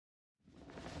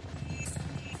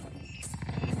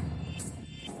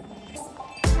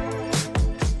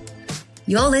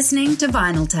You're listening to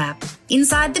Vinyl Tap,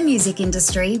 inside the music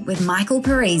industry with Michael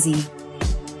Parisi.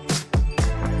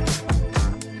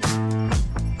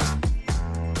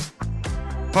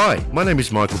 Hi, my name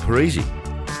is Michael Parisi.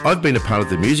 I've been a part of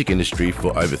the music industry for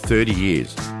over 30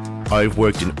 years. I've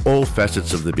worked in all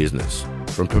facets of the business,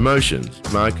 from promotions,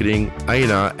 marketing,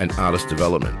 A&R and artist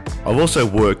development. I've also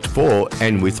worked for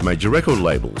and with major record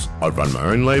labels. I've run my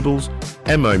own labels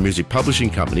and my own music publishing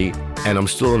company, and I'm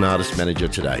still an artist manager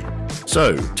today.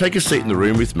 So, take a seat in the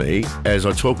room with me as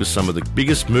I talk with some of the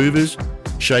biggest movers,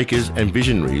 shakers and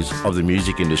visionaries of the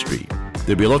music industry.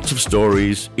 There'll be lots of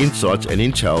stories, insights and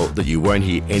intel that you won't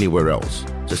hear anywhere else.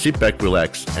 So sit back,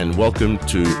 relax and welcome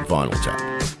to Vinyl Tap.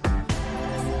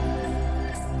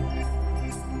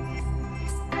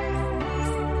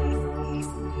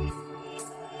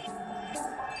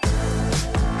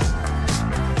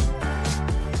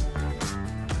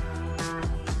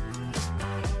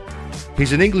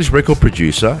 He's an English record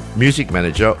producer, music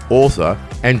manager, author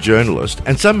and journalist,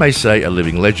 and some may say a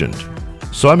living legend.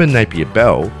 Simon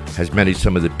Napier-Bell has managed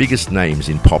some of the biggest names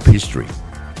in pop history.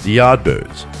 The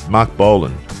Yardbirds, Mark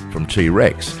Bolan from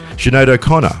T-Rex, Sinead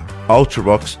O'Connor,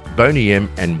 Ultravox, Boney M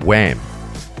and Wham.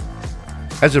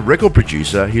 As a record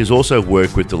producer, he has also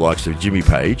worked with the likes of Jimmy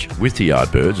Page, with the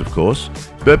Yardbirds of course,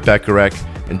 Burt Bacharach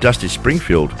and Dusty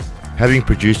Springfield, having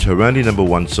produced her only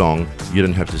 #1 song, You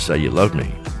Don't Have to Say You Love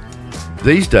Me.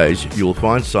 These days, you will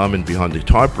find Simon behind the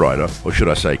typewriter, or should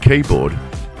I say keyboard,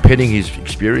 penning his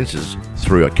experiences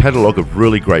through a catalogue of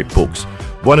really great books,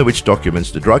 one of which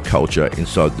documents the drug culture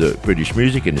inside the British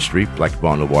music industry, Black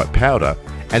Vinyl White Powder,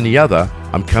 and the other,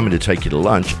 I'm Coming to Take You to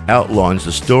Lunch, outlines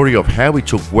the story of how he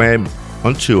took Wham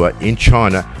on tour in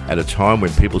China at a time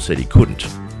when people said he couldn't.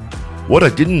 What I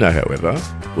didn't know, however,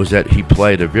 was that he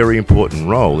played a very important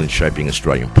role in shaping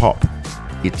Australian pop.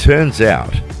 It turns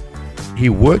out he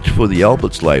worked for the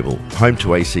Alberts label, home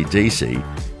to AC/DC,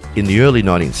 in the early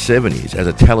 1970s as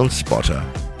a talent spotter,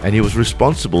 and he was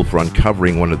responsible for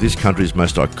uncovering one of this country's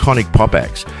most iconic pop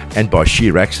acts, and by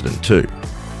sheer accident too.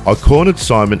 I cornered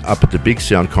Simon up at the Big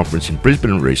Sound conference in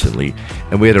Brisbane recently,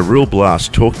 and we had a real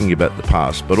blast talking about the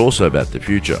past, but also about the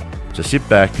future. So sit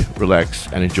back, relax,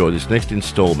 and enjoy this next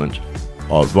instalment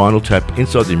of Vinyl Tap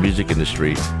Inside the Music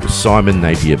Industry with Simon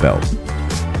Napier-Bell.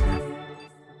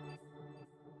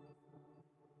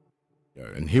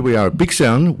 And here we are at Big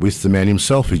Sound with the man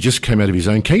himself who just came out of his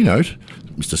own keynote,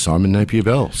 Mr. Simon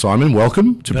Napier-Bell. Simon,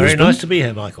 welcome to Brisbane. Very nice to be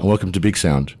here, Michael. And welcome to Big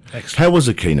Sound. Excellent. How was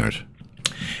the keynote?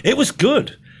 It was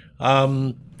good.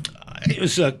 It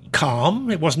was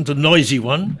calm. It wasn't a noisy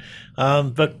one.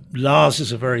 But Lars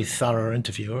is a very thorough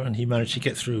interviewer, and he managed to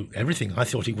get through everything I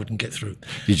thought he wouldn't get through.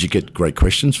 Did you get great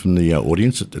questions from the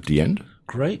audience at the end?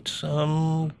 Great.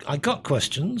 I got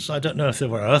questions. I don't know if they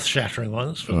were earth-shattering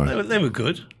ones, but right. they were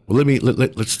good. Well,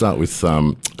 let's start with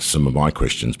some of my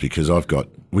questions, because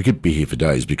we could be here for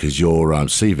days, because your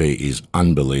CV is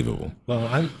unbelievable.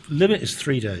 Well, limit is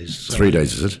 3 days. So 3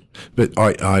 days, is it? But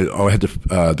I had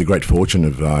the great fortune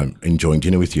of enjoying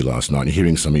dinner with you last night and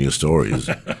hearing some of your stories,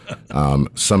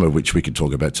 some of which we could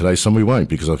talk about today, some we won't,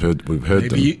 because we've heard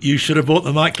them. Maybe you should have bought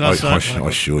the mic last night. I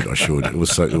should.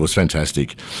 It was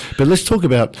fantastic. But let's talk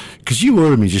about, because you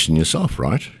were a musician yourself,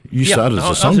 right? You started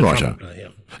as a songwriter.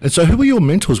 And so who were your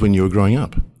mentors when you were growing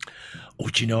up? Oh,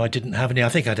 do you know, I didn't have any. I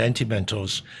think I had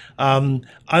anti-mentors. When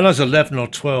I was 11 or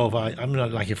 12, I'm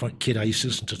not like a kid, I used to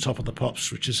listen to Top of the Pops,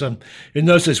 which is, in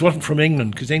those days, wasn't from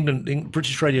England, because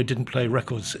British radio didn't play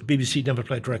records. BBC never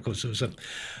played records. There was a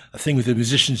thing with the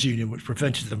Musicians' Union which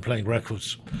prevented them playing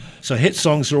records. So hit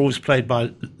songs are always played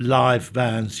by live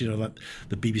bands, like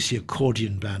the BBC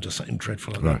accordion band or something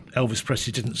dreadful like that. Elvis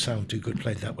Presley didn't sound too good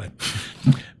played that way.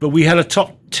 But we had a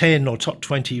top 10 or top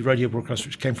 20 radio broadcast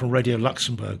which came from Radio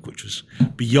Luxembourg, which was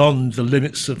beyond the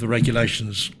limits of the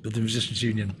regulations of the Musicians'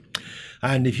 Union.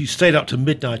 And if you stayed up to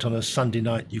midnight on a Sunday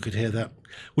night, you could hear that,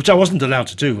 which I wasn't allowed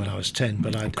to do when I was 10,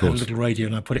 but I had a little radio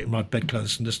and I put it in my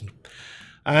bedclothes and listened.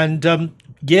 And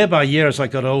year by year, as I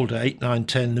got older, 8, 9,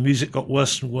 10, the music got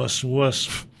worse and worse and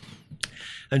worse,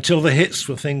 until the hits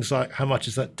were things like How Much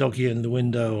Is That Doggy in the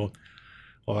Window,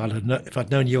 or If I'd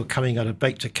Known You Were Coming, I'd Have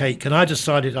Baked a Cake. And I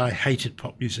decided I hated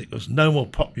pop music. There was no more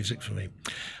pop music for me.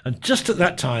 And just at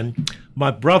that time,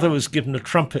 my brother was given a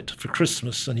trumpet for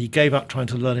Christmas, and he gave up trying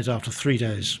to learn it after 3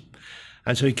 days.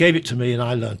 And so he gave it to me, and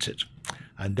I learnt it.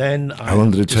 And then How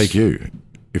long did it take you,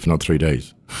 if not 3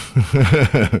 days?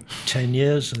 10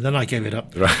 years, and then I gave it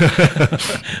up.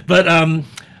 But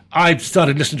I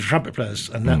started listening to trumpet players,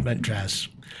 and that meant jazz.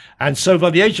 And so by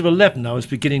the age of 11, I was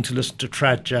beginning to listen to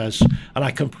trad jazz, and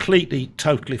I completely,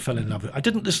 totally fell in love with it. I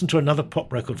didn't listen to another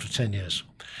pop record for 10 years.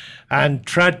 And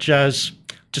trad jazz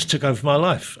just took over my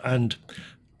life. And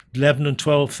 11 and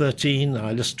 12, 13,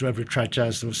 I listened to every trad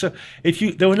jazz there was. So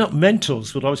there were not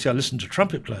mentors, but obviously I listened to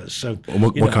trumpet players. So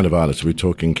what kind of artists? Are we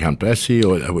talking Count Basie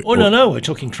no, we're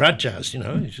talking trad jazz,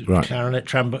 Right. clarinet,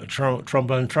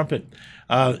 trombone, trumpet.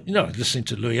 Listening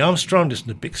to Louis Armstrong,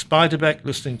 listening to Bix Beiderbecke,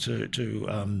 listening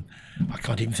to I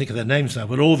can't even think of their names now,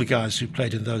 but all the guys who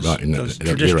played in those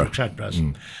traditional trad bands.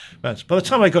 By the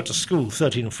time I got to school,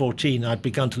 13 or 14, I'd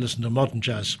begun to listen to modern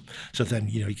jazz. So then,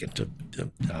 you get to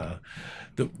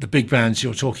the big bands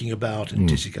you're talking about, and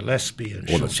Dizzy Gillespie and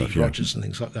Shorty Rogers and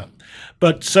things like that.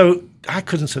 But so I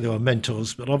couldn't say they were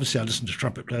mentors, but obviously I listened to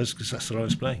trumpet players because that's what I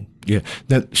was playing. Yeah.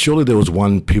 Now, surely there was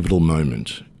one pivotal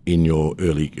moment in your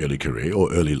early career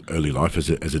or early life as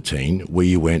a teen where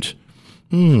you went,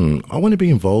 I want to be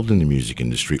involved in the music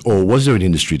industry, or was there an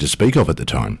industry to speak of at the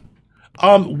time?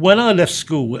 When I left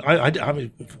school,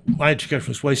 my education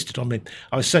was wasted on me.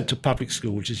 I was sent to public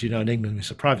school, which, as you know, in England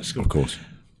is a private school. Of course.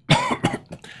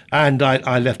 And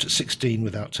I left at 16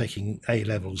 without taking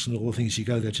A-levels and all the things you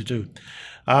go there to do.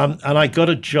 And I got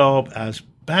a job as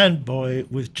band boy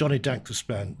with Johnny Dankworth's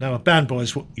band. Now, a band boy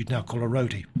is what you'd now call a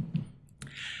roadie.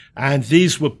 And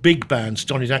these were big bands.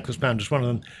 Johnny Dankworth's band was one of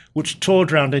them, which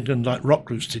toured around England like rock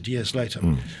groups did years later.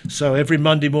 So every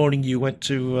Monday morning you went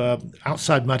to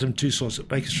outside Madame Tussauds at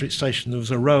Baker Street Station. There was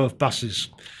a row of buses,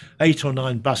 8 or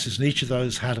 9 buses, and each of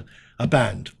those had a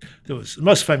band. The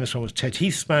most famous one was Ted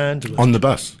Heath's band. On the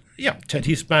bus? Yeah, Ted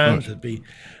Heath's band. Right. There'd be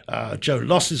Joe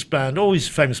Loss's band, all these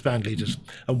famous band leaders.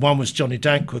 And one was Johnny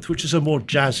Dankworth, which is a more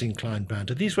jazz-inclined band.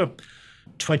 And these were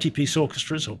 20-piece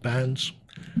orchestras or bands.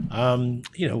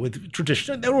 With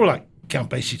traditional, they're all like Count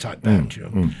Basie type band,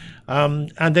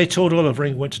 and they toured all over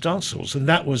England, went to dance halls, and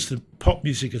that was the pop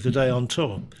music of the day on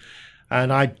tour.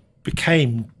 And I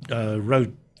became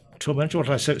road tour manager. What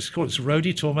did I say? It's called? It's a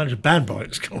roadie tour manager, band boy.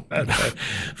 It's called band boy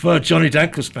for Johnny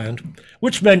Dankworth's band,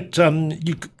 which meant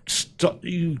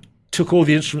you took all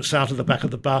the instruments out of the back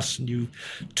of the bus and you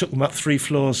took them up 3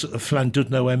 floors at the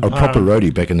Llandudno Empire. A proper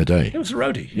roadie back in the day. It was a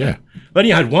roadie. Yeah. But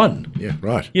you had one. Yeah,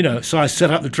 right. So I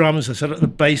set up the drums, I set up the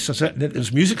bass, there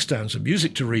was music stands and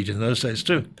music to read in those days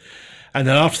too. And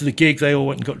then after the gig, they all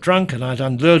went and got drunk, and I'd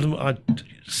unload them, I'd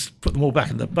put them all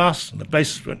back in the bus, and the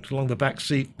bass went along the back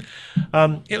seat.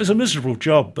 It was a miserable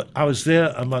job, but I was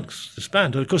there amongst this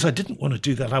band. And of course, I didn't want to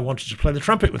do that. I wanted to play the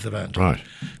trumpet with the band. Right.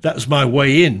 That was my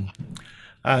way in.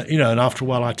 And after a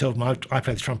while I told them I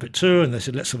play the trumpet too, and they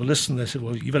said, let's have a listen. They said,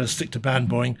 well, you better stick to band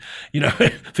boying,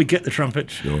 forget the trumpet.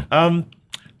 Sure.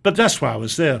 But that's why I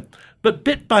was there. But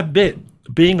bit by bit,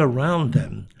 being around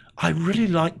them, I really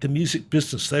liked the music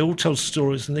business. They all told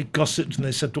stories and they gossiped and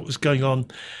they said what was going on.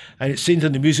 And it seemed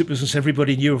in the music business,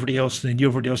 everybody knew everybody else and they knew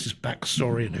everybody else's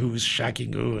backstory and who was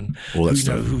shagging who and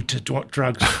who did what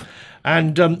drugs.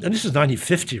 and this is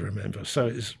 1950, remember, so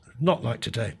it's not like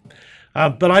today.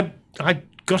 But I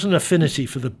got an affinity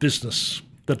for the business,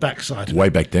 the backside. Way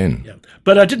back then. Yeah.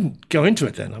 But I didn't go into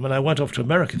it then. I mean, I went off to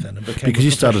America then and became because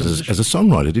you started as a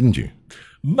songwriter, didn't you?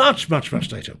 Much, much,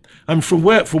 much later. And from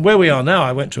where we are now,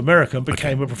 I went to America and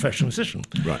became a professional musician.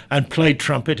 Right. And played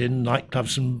trumpet in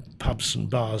nightclubs and pubs and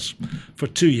bars for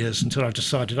 2 years until I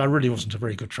decided I really wasn't a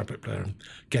very good trumpet player and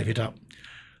gave it up.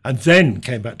 And then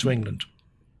came back to England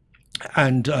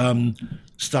and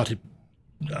started.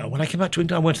 When I came back to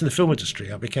England, I went in the film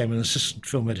industry. I became an assistant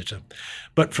film editor.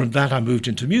 But from that, I moved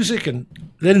into music, and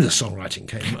then the songwriting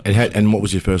came up. And what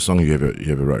was your first song you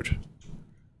ever wrote?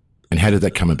 And how did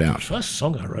that come about? The first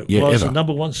song I wrote was a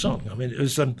number one song. I mean, it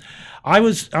was.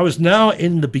 I was now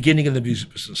in the beginning of the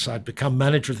music business. I'd become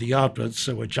manager of the Yardbirds,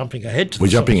 so we're jumping ahead. We're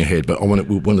jumping ahead, but we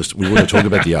want to talk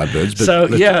about the Yardbirds.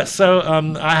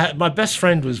 But I had my best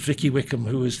friend was Vicky Wickham,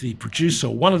 who was the producer,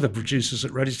 one of the producers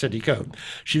at Ready Steady Go.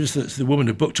 She was the woman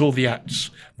who booked all the acts.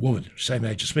 Woman, same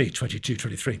age as me, 22,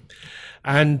 23,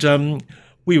 and.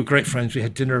 We were great friends. We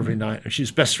had dinner every night, and she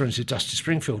was best friends with Dusty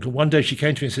Springfield. And one day she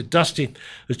came to me and said, Dusty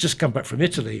has just come back from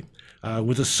Italy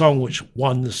with a song which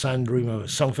won the San Remo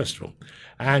Song Festival,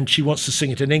 and she wants to sing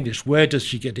it in English. Where does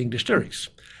she get English lyrics?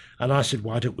 And I said,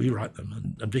 why don't we write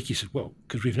them? And Vicky said, well,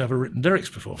 because we've never written lyrics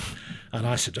before. And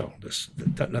I said, oh,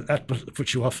 that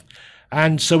puts you off.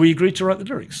 And so we agreed to write the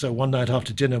lyrics. So one night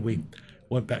after dinner, we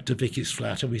went back to Vicky's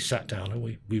flat and we sat down and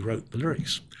we wrote the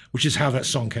lyrics, which is how that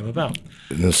song came about.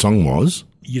 And the song was?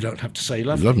 You Don't Have to Say You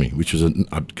Love Me, which was a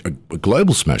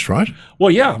global smash, right?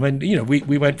 Well, yeah. I mean,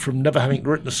 we went from never having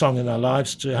written a song in our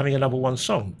lives to having a number one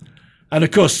song. And of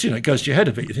course, it goes to your head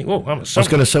a bit. You think, I'm a songwriter. I was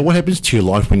going to say, what happens to your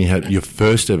life when you have your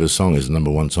first ever song as a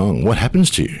number one song? What happens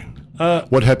to you?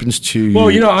 What happens to...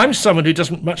 Well, I'm someone who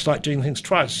doesn't much like doing things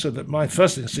twice, so that my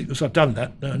first instinct was, I've done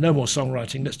that. No more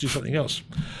songwriting, let's do something else.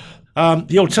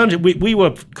 The alternative, we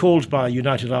were called by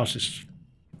United Artists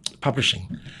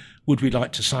Publishing. Would we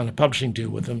like to sign a publishing deal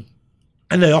with them?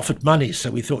 And they offered money, so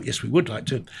we thought, yes, we would like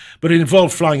to. But it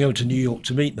involved flying over to New York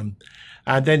to meet them.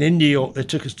 And then in New York, they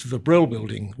took us to the Brill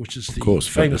Building, which is the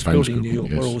famous building in New York,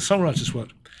 where all the songwriters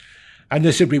worked. And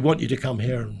they said, we want you to come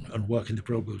here and work in the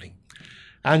Brill Building.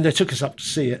 And they took us up to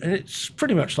see it. And it's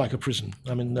pretty much like a prison.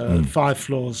 I mean, 5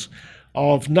 floors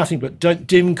of nothing but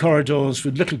dim corridors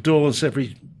with little doors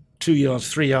every 2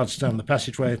 yards, 3 yards down the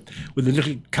passageway, with a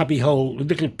little cubby hole, a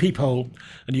little peephole,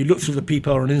 and you look through the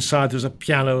peephole, and inside there's a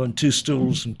piano and 2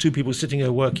 stools and 2 people sitting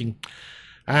there working.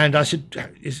 And I said,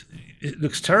 it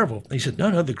looks terrible. And he said,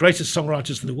 no, the greatest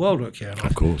songwriters in the world work here.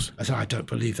 Of course. I said, I don't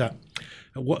believe that.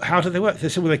 How do they work? They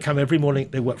said, well, they come every morning.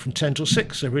 They work from 10 till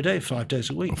 6 every day, 5 days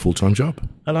a week. A full-time job.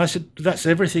 And I said, that's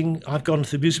everything I've gone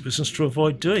into the music business to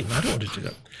avoid doing. I don't want to do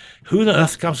that. Who on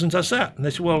earth comes and does that? And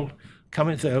they said, well, come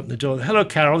in, they open the door. Hello,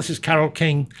 Carol. This is Carol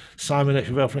King, Simon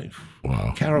Napier-Bell.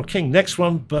 Wow. Carol King. Next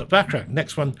one, Burt Bacharach.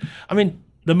 Next one. I mean,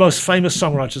 the most famous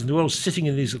songwriters in the world sitting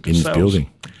in these little cells. In this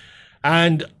building.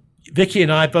 And Vicky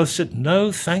and I both said,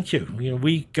 no, thank you.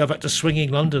 We go back to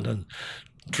swinging London and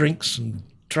drinks and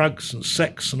drugs and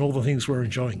sex and all the things we're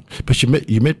enjoying. But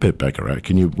you met Burt Bacharach,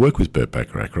 and you work with Burt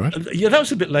Bacharach, right? Yeah, that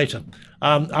was a bit later.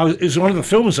 It was one of the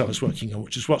films I was working on,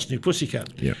 which is What's New Pussycat.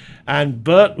 Yeah. And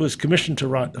Burt was commissioned to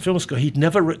write the film score. He'd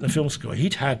never written a film score.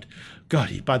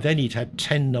 By then he'd had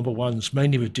 10 number ones,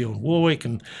 mainly with Dionne Warwick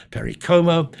and Perry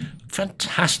Como.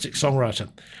 Fantastic songwriter.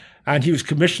 And he was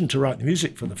commissioned to write the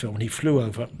music for the film, and he flew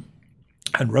over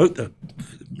and wrote the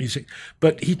music,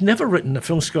 but he'd never written a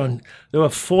film score. And there were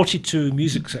 42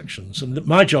 music sections, and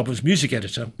my job as music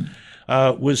editor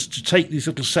was to take these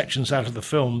little sections out of the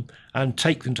film and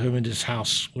take them to him in his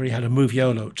house, where he had a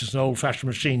Moviola, which is an old-fashioned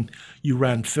machine you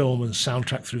ran film and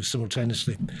soundtrack through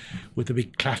simultaneously with a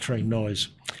big clattering noise.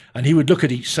 And he would look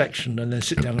at each section and then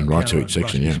sit down and write to each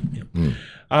section,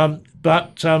 yeah.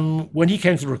 But when he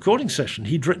came to the recording session,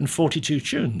 he'd written 42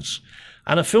 tunes.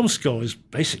 And a film score is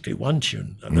basically 1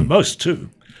 tune, at the most 2,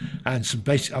 and some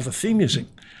basic other theme music.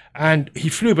 And he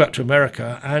flew back to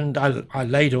America, and I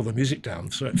laid all the music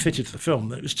down so it fitted the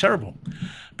film. It was terrible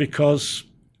because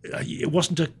it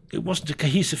wasn't a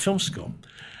cohesive film score.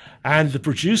 And the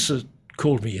producer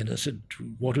called me in and said,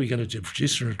 "What are we going to do?" The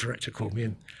producer and the director called me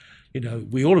in.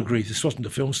 We all agreed this wasn't a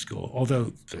film score,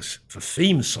 although the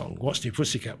theme song, What's New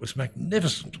Pussycat, was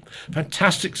magnificent.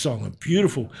 Fantastic song, a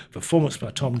beautiful performance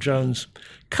by Tom Jones.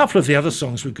 A couple of the other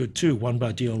songs were good too, one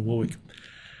by Dionne Warwick.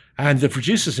 And the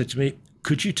producer said to me,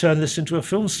 could you turn this into a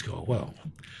film score? Well,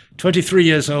 23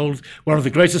 years old, one of the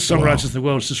greatest songwriters in the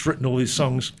world, has just written all these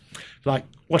songs. Like,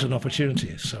 what an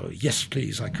opportunity. So, yes,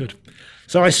 please, I could.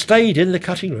 So I stayed in the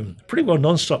cutting room, pretty well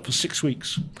non-stop for 6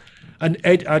 weeks. And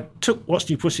I took What's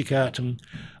New Pussycat and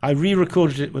I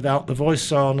re-recorded it without the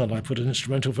voice on, and I put an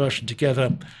instrumental version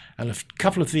together and a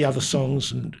couple of the other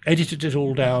songs and edited it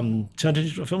all down and turned it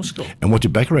into a film score. And what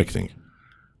did Bacharach think?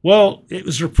 Well, it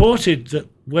was reported that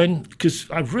because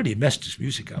I really messed his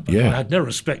music up. Yeah. I had no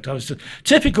respect. I was a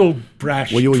typical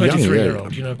brash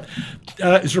 23-year-old.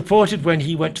 It was reported when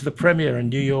he went to the premiere in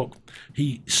New York,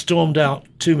 he stormed out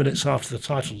 2 minutes after the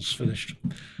titles finished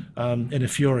in a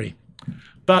fury.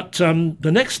 But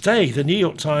the next day, the New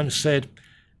York Times said,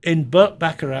 in Burt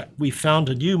Bacharach, we found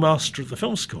a new master of the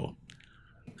film score.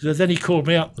 So then he called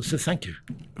me up and said, thank you.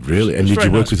 Really? And did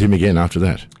you work with him again after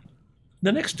that?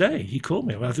 The next day, he called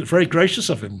me. I was very gracious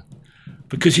of him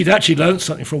because he'd actually learned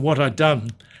something from what I'd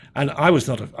done. And I was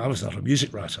not a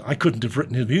music writer. I couldn't have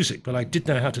written his music, but I did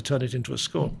know how to turn it into a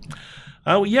score.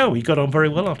 We got on very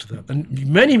well after that. And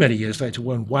many, many years later,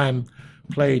 when Wham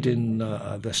played in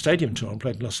the stadium tour and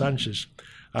played in Los Angeles,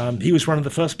 he was one of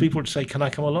the first people to say, can I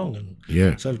come along?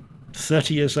 And so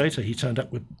 30 years later, he turned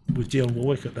up with Dionne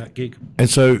Warwick at that gig.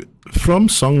 And so from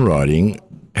songwriting,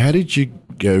 how did you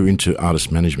go into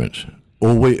artist management?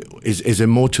 Or is there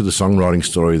more to the songwriting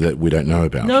story that we don't know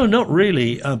about? No, not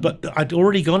really. But I'd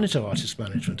already gone into artist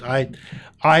management.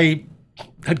 I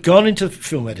had gone into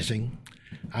film editing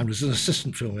and was an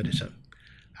assistant film editor.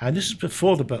 And this is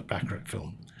before the Burt Bacharach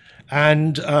film.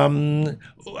 And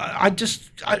I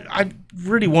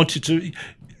really wanted to.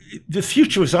 The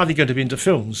future was either going to be into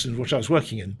films, in which I was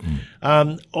working in,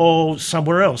 or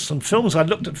somewhere else. And films, I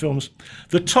looked at films,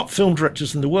 the top film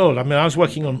directors in the world. I mean, I was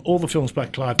working on all the films by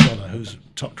Clive Donner, who's a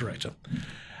top director.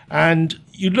 And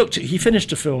he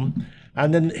finished a film,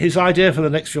 and then his idea for the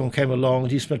next film came along,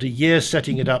 and he spent a year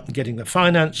setting it up and getting the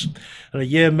finance, and a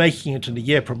year making it, and a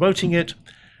year promoting it.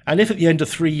 And if at the end of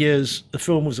 3 years the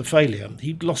film was a failure,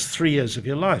 he'd lost 3 years of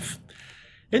your life.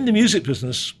 In the music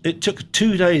business, it took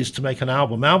 2 days to make an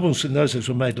album. Albums in those days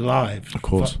were made live. Of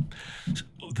course.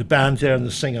 The band there and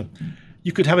the singer.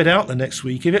 You could have it out the next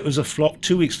week. If it was a flop,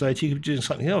 2 weeks later, you could be doing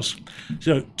something else.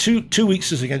 So two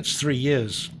weeks is against 3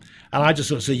 years. And I just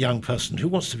thought, as a young person, who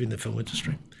wants to be in the film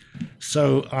industry?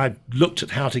 So I looked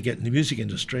at how to get in the music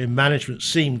industry, and management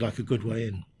seemed like a good way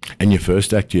in. And your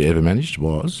first act you ever managed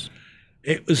was?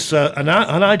 It was an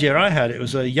idea I had. It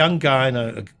was a young guy and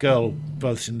a girl,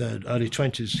 both in their early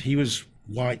 20s. He was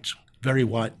white, very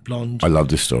white, blonde. I love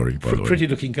this story, by the way. Pretty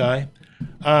looking guy.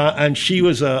 And she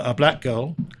was a black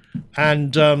girl.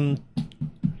 And,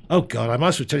 oh, God, I might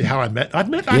as well tell you how I met. I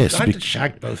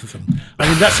shagged both of them. I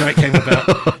mean, that's how it came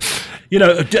about. You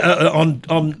know,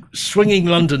 on Swinging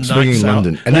London nights out.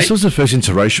 And this was the first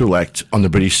interracial act on the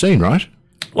British scene, right?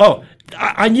 Well,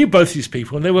 I knew both these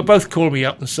people, and they were both calling me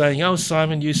up and saying, "Oh,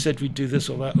 Simon, you said we'd do this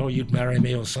or that, or you'd marry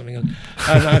me or something." And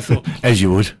I thought, as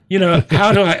you would, you know,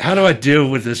 how do I deal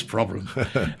with this problem?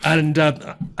 And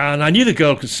I knew the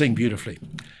girl could sing beautifully,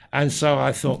 and so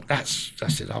I thought, that's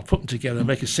it. I'll put them together and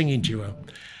make a singing duo.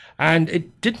 And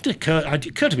it didn't occur. It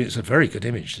occurred to me it's a very good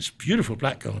image. This beautiful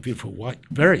black girl, a beautiful white,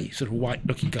 very sort of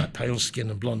white-looking guy, pale skin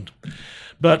and blonde,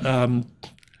 but.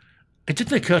 It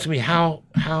didn't occur to me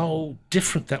how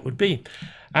different that would be.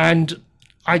 And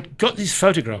I got these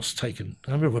photographs taken.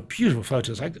 I remember they were beautiful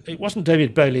photos. It wasn't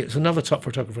David Bailey, it was another top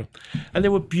photographer. And they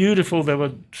were beautiful. They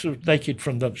were sort of naked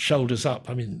from the shoulders up.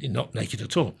 I mean, not naked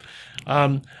at all.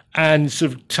 And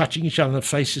sort of touching each other, the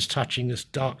faces touching, this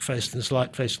dark face and this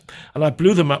light face. And I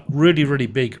blew them up really, really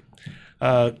big,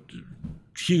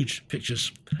 huge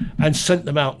pictures, and sent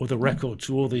them out with a record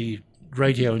to all the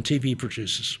radio and TV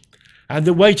producers. And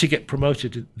the way to get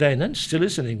promoted then, and still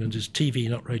is in England, is TV,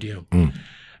 not radio. Mm.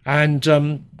 And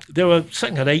there were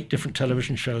something like 8 different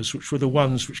television shows, which were the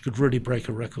ones which could really break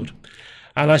a record.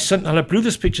 And I blew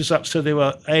those pictures up so they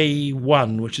were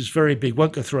A1, which is very big,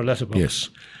 won't go through a letterbox. Yes.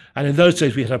 And in those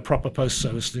days, we had a proper post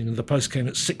service thing, and the post came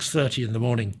at 6:30 in the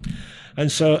morning. And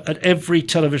so at every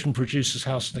television producer's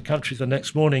house in the country the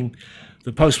next morning,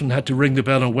 the postman had to ring the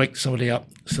bell and wake somebody up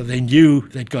so they knew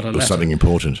they'd got a letter. Something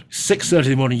important. 6:30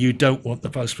 in the morning, you don't want the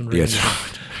postman ringing.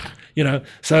 Yes. You know,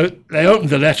 so they opened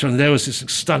the letter and there was this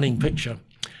stunning picture.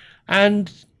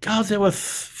 And, God, there were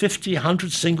 50,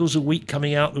 100 singles a week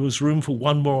coming out. There was room for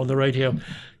one more on the radio.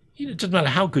 You know, it doesn't matter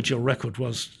how good your record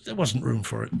was, there wasn't room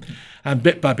for it. And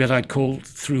bit by bit, I'd called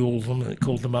through all of them and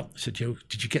called them up. I said,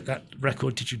 did you get that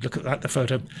record? Did you look at that, the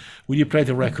photo? Will you play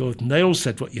the record? And they all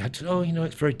said what you had to. Oh, you know,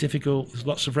 it's very difficult. There's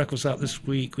lots of records out this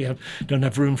week. Don't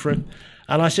have room for it.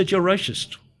 And I said, you're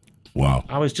racist. Wow.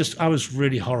 I was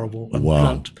really horrible and wow.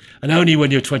 blunt. And only when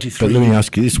you're 23. But let me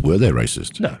ask you this, were they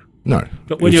racist? No.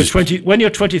 But when you're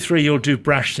 23, you'll do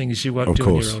brash things you won't do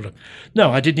when you're older. No,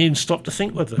 I didn't even stop to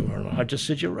think whether they were or not. I just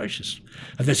said, you're racist.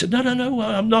 And they said, no,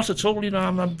 I'm not at all. You know,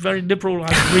 I'm very liberal.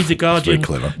 I read The Guardian.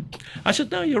 Very clever. I said,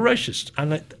 no, you're racist.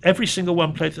 And every single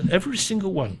one played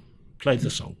the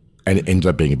song. And it ended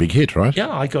up being a big hit, right? Yeah,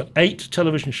 I got 8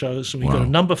 television shows, and we got a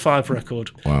number 5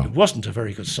 record. Wow. It wasn't a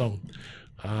very good song.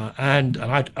 And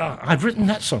I'd written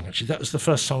that song, actually. That was the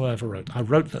first song I ever wrote. I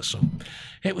wrote that song.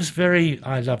 It was very,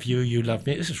 I love you, you love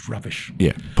me. This is rubbish.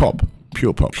 Yeah, pop,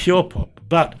 pure pop. Pure pop.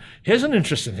 But here's an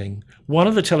interesting thing. One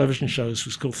of the television shows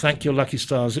was called Thank Your Lucky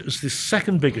Stars. It was the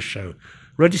second biggest show.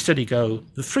 Ready, Steady, Go.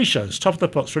 The 3 shows, Top of the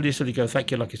Pops, Ready, Steady, Go,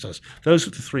 Thank Your Lucky Stars. Those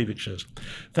were the 3 big shows.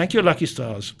 Thank Your Lucky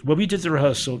Stars. When we did the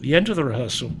rehearsal, at the end of the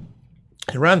rehearsal,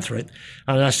 I ran through it,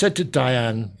 and I said to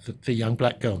Diane, the young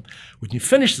black girl, when you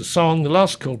finish the song, the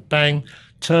last chord, bang,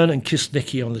 turn and kiss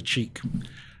Nicky on the cheek.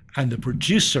 And the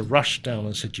producer rushed down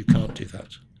and said, you can't do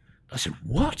that. I said,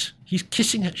 what? She's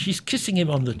kissing him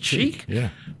on the cheek?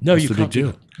 Yeah. No, That's you the can't big do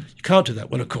deal. that. You can't do that.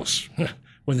 Well, of course,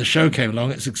 when the show came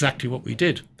along, it's exactly what we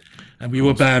did. And we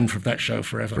were banned from that show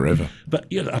forever. Forever. But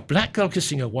you know, a black girl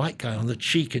kissing a white guy on the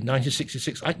cheek in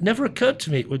 1966, it never occurred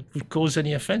to me it would cause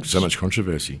any offence. So much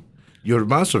controversy. You're a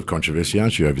master of controversy,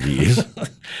 aren't you, over the years?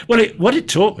 Well, what it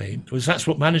taught me was that's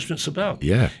what management's about.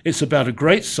 Yeah. It's about a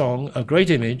great song, a great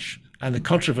image, and the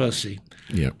controversy.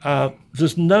 Yeah.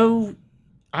 There's no...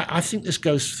 I think this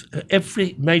goes for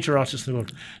every major artist in the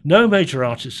world. No major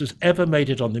artist has ever made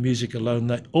it on the music alone.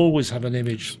 They always have an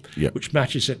image which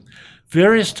matches it.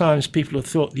 Various times people have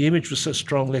thought the image was so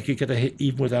strong they could get a hit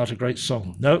even without a great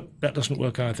song. No, that doesn't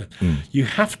work either. You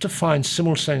have to find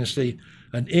simultaneously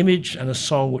an image and a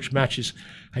song which matches,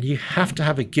 and you have to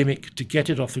have a gimmick to get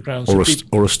it off the ground.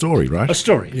 Or a story, right? A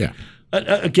story. Yeah.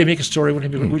 A gimmick, a story,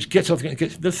 whatever, which gets off the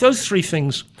ground. Those 3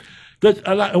 things But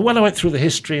when I went through the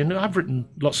history, and I've written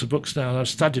lots of books now, and I've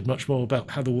studied much more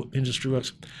about how the industry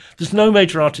works, there's no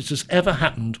major artist that's ever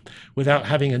happened without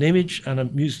having an image and a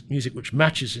music which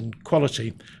matches in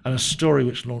quality and a story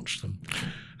which launched them.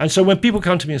 And so when people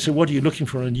come to me and say, what are you looking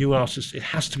for in a new artist? It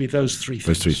has to be those three things.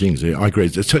 Those three things, yeah, I agree.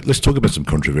 Let's talk about some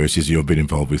controversies you've been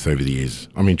involved with over the years.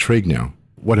 I'm intrigued now.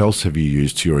 What else have you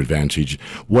used to your advantage?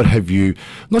 What have you,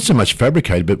 not so much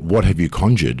fabricated, but what have you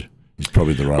conjured is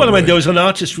probably the right word. Well, I mean, there was an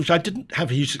artist which I didn't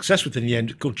have a huge success with in the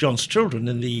end, called John's Children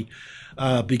in the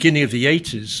beginning of the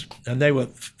 80s. And they were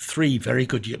three very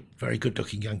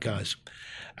good-looking young guys.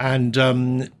 And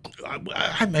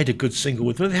I made a good single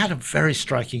with them. They had a very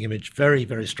striking image, very,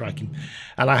 very striking.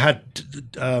 And I had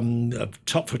a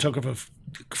top photographer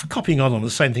copying on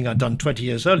the same thing I'd done 20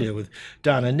 years earlier with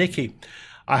Dan and Nikki.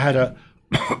 I had a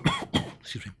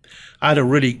excuse me. I had a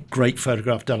really great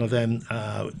photograph done of them,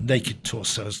 naked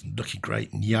torsos, looking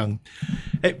great and young.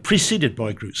 It preceded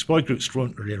boy groups. Boy groups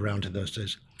weren't really around in those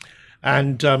days.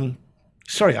 And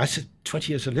sorry, I said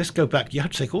 20 years ago. Let's go back. You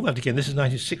have to take all that again. This is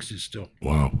 1960s still.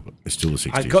 Wow, it's still the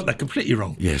 60s. I got that completely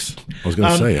wrong. Yes, I was going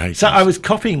to say. Hey, so I was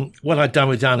copying what I'd done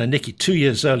with Dan and Nikki 2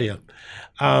 years earlier,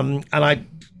 and I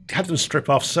had them strip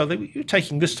off. So they were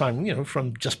taking this time,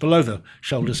 from just below the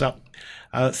shoulders up.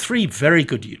 Three very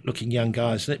good-looking young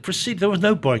guys, and it proceeded. There were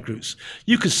no boy groups.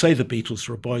 You could say the Beatles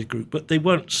were a boy group, but they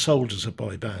weren't sold as a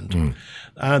boy band.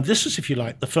 This was, if you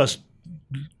like, the first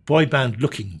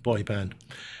looking boy band.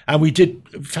 And we did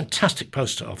a fantastic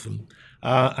poster of them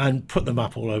and put them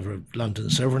up all over London,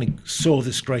 so everyone saw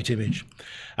this great image.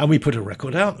 And we put a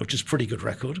record out, which is a pretty good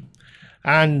record,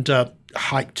 and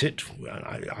hyped it.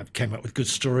 I came up with good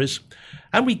stories.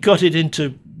 And we got it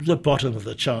into the bottom of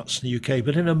the charts in the UK,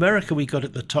 but in America we got it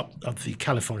at the top of the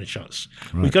California charts.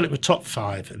 Right. We got it the top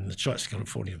 5 in the charts of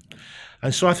California.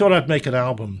 And so I thought I'd make an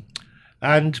album.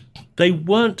 And they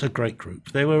weren't a great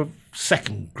group. They were a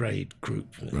second-grade group.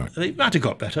 Right. They might have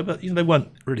got better, but they weren't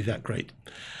really that great.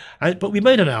 But we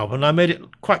made an album, and I made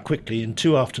it quite quickly in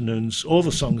 2 afternoons, all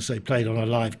the songs they played on a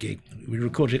live gig. We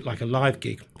recorded it like a live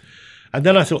gig. And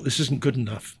then I thought, this isn't good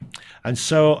enough. And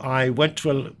so I went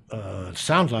to a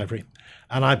sound library,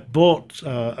 and I bought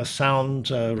a sound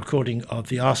recording of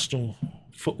the Arsenal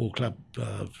Football Club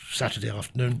Saturday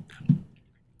afternoon,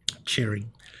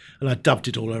 cheering. And I dubbed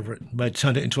it all over it,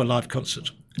 turned it into a live concert.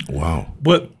 Wow.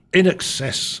 But in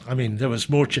excess, I mean, there was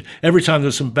more. Every time there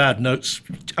was some bad notes,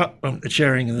 the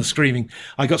cheering and the screaming.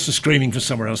 I got some screaming from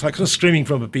somewhere else. I got some screaming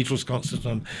from a Beatles concert,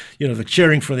 and the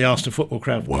cheering from the Arsenal football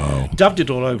crowd. Wow. Dubbed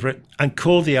it all over it and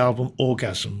called the album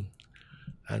Orgasm.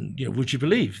 And would you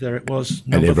believe, there it was.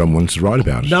 And everyone wants to write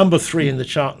about it. Number 3 in the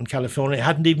chart in California. It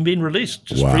hadn't even been released,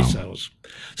 just pre-sales.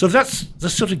 So that's the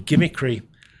sort of gimmickry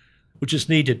which is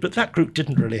needed. But that group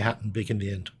didn't really happen big in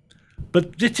the end.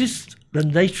 But it is the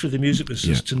nature of the music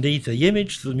business to need the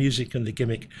image, the music, and the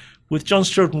gimmick. With John's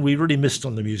Children, we really missed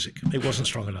on the music. It wasn't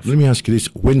strong enough. Let me ask you this.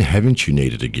 When haven't you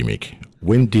needed a gimmick?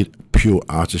 When did pure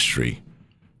artistry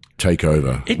take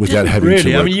over without having really.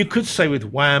 to work? I mean, you could say with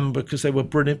Wham because they were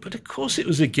brilliant, but of course it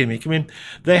was a gimmick. I mean,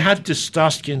 they had this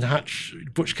Starsky and Hutch,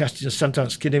 Butch Cassidy and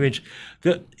Sundance Kid image.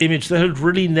 There had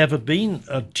really never been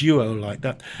a duo like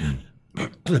that.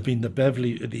 There'd been the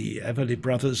Everly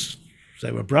brothers.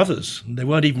 They were brothers, and they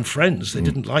weren't even friends. They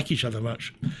didn't like each other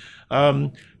much.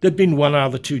 There'd been one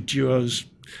other 2 duos,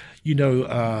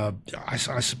 I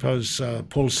suppose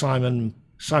Paul Simon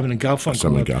and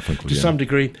Garfunkel, to some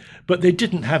degree, but they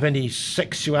didn't have any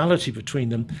sexuality between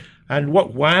them. And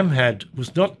what Wham had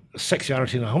was not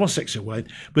sexuality in a homosexual way,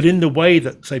 but in the way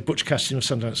that, say, Butch Cassidy and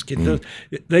Sundance Kid,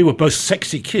 they were both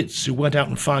sexy kids who went out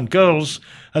and found girls,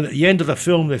 and at the end of the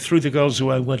film, they threw the girls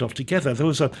away and went off together. There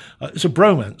was a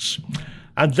bromance.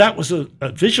 And that was a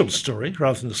visual story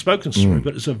rather than a spoken story,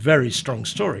 but it's a very strong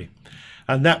story.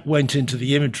 And that went into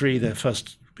the imagery. Their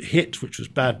first hit, which was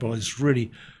Bad Boys, really,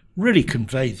 really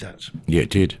conveyed that. Yeah,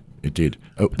 it did. It did.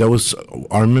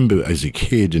 I remember as a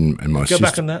kid and my sister. Go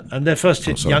back on that. And their first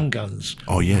hit, Young Guns,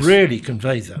 yes, really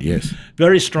conveyed that. Yes.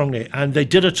 Very strongly. And they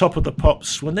did a Top of the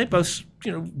Pops when they both,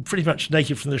 pretty much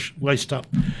naked from the waist up.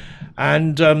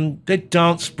 And they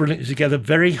danced brilliantly together,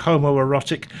 very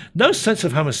homoerotic. No sense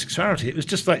of homosexuality. It was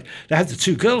just like they had the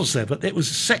 2 girls there, but it was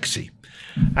sexy.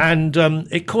 And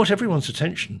it caught everyone's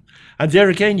attention. And there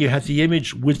again, you had the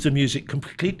image with the music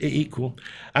completely equal.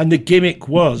 And the gimmick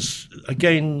was,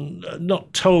 again,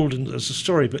 not told as a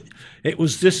story, but it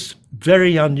was this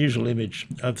very unusual image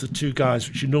of the 2 guys,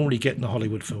 which you normally get in a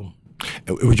Hollywood film.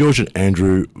 Were George and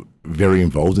Andrew very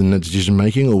involved in that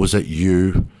decision-making, or was that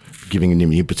you giving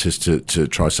them impetus to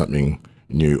try something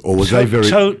new? Or was they very...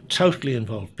 Totally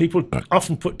involved. People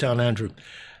often put down Andrew.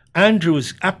 Andrew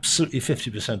was absolutely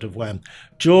 50% of Wham.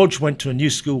 George went to a new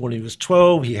school when he was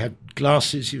 12. He had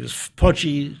glasses. He was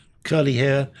podgy, curly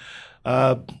hair.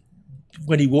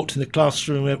 When he walked in the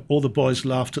classroom, all the boys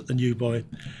laughed at the new boy.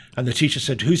 And the teacher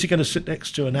said, "Who's he going to sit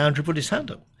next to?" And Andrew put his hand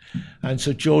up. And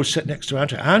so George sat next to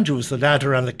Andrew. Andrew was the lad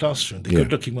around the classroom, the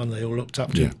good-looking one they all looked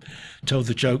up to, told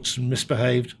the jokes and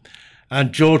misbehaved.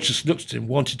 And George just looked at him,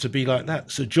 wanted to be like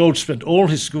that. So George spent all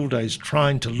his school days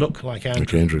trying to look like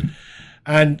Andrew.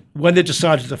 And when they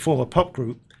decided to form a pop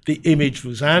group, the image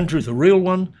was Andrew, the real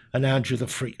one, and Andrew, the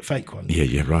fake one.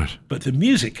 Yeah, right. But the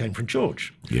music came from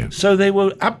George. Yeah. So they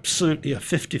were absolutely a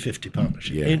 50-50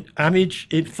 partnership. Yeah. In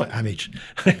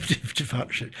 50-50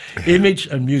 partnership. Image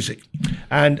and music.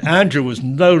 And Andrew was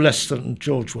no less than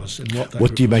George was in what that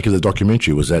What do you make of the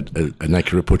documentary? Was that an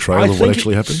accurate portrayal of what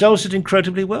actually happened? I think it sells it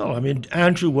incredibly well. I mean,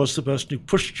 Andrew was the person who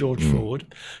pushed George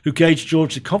forward, who gave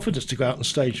George the confidence to go out on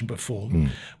stage and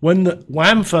perform. When the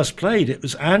Wham first played, it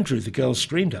was Andrew the girls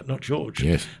screamed at, not George.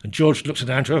 Yes. And George looked at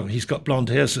Andrew, oh, he's got blonde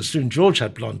hair, so soon George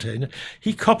had blonde hair.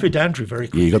 He copied Andrew very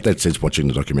quickly. Yeah, you got that sense watching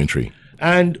the documentary.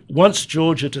 And once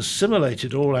George had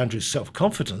assimilated all Andrew's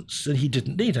self-confidence, then he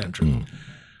didn't need Andrew.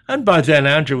 And by then,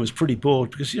 Andrew was pretty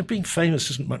bored because, being famous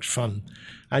isn't much fun.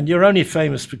 And you're only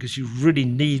famous because you really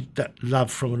need that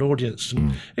love from an audience.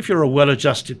 And if you're a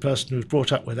well-adjusted person who's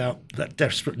brought up without that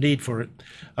desperate need for it,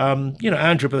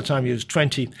 Andrew, by the time he was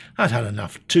 20, had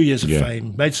enough. 2 years of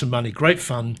fame, made some money, great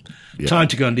fun, time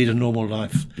to go and lead a normal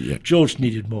life. Yeah. George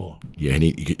needed more. Yeah, and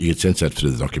you could sense that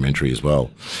through the documentary as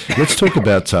well. Let's talk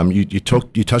about, you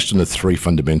touched on the three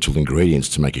fundamental ingredients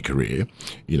to make a career.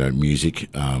 Music,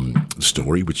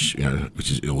 story, which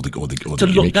is all the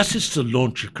gimmick. That's just to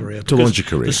launch your career. To launch your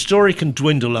career. The story can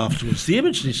dwindle afterwards. The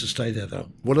image needs to stay there, though.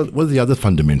 What are the other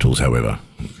fundamentals, however,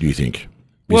 do you think?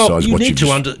 Well, you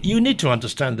need to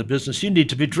understand the business. You need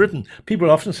to be driven.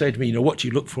 People often say to me, what do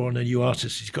you look for in a new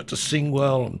artist? He's got to sing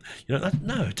well. And,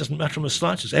 no, it doesn't matter in the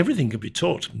slightest. Everything can be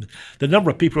taught. The number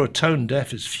of people who are tone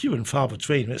deaf is few and far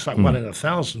between. It's like 1 in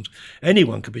 1,000.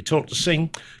 Anyone can be taught to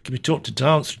sing, can be taught to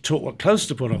dance, taught what clothes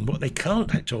to put on. What they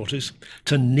can't be taught is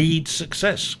to need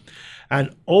success.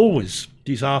 And always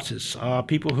these artists are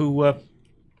people who,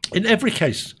 in every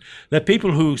case, they're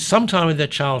people who sometime in their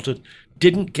childhood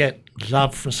didn't get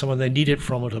love from someone they needed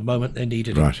from at a moment they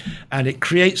needed it. And it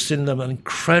creates in them an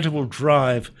incredible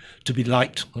drive to be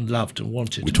liked and loved and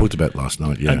wanted. We talked about last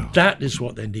night, yeah. And that is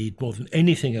what they need more than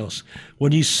anything else.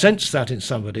 When you sense that in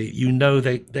somebody,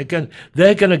 they're going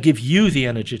to give you the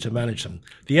energy to manage them.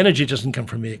 The energy doesn't come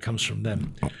from me, it comes from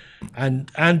them. And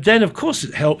then, of course,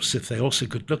 it helps if they're also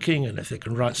good-looking and if they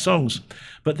can write songs.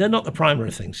 But they're not the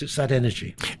primary things. It's that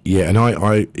energy. Yeah, and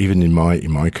I even in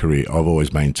my career, I've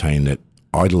always maintained that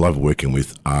I love working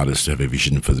with artists who have a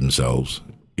vision for themselves.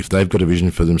 If they've got a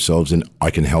vision for themselves, then I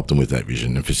can help them with that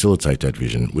vision and facilitate that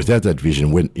vision. Without that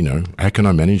vision, how can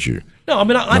I manage you? No, I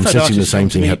mean, I've had sensing artists the same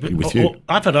thing happening with you.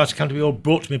 I've had artists come to me or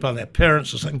brought to me by their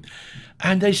parents or something,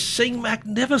 and they sing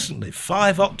magnificently,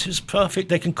 5 octaves perfect.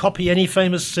 They can copy any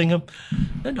famous singer.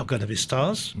 They're not going to be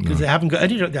stars because they haven't got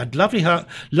any. They had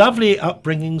lovely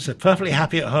upbringings. They're perfectly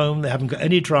happy at home. They haven't got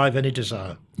any drive, any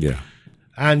desire. Yeah.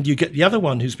 And you get the other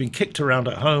one who's been kicked around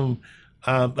at home,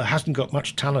 but hasn't got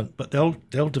much talent. But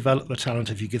they'll develop the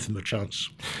talent if you give them a chance.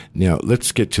 Now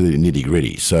let's get to the nitty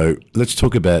gritty. So let's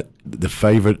talk about the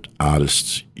favourite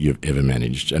artists you've ever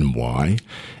managed and why,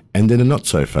 and then a not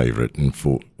so favourite and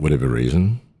for whatever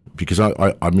reason. Because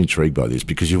I'm intrigued by this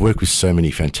because you've worked with so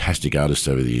many fantastic artists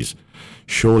over the years.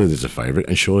 Surely there's a favourite,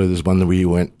 and surely there's one where you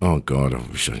went, oh God, I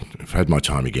wish I'd had my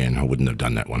time again. I wouldn't have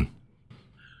done that one.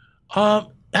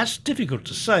 That's difficult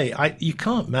to say. You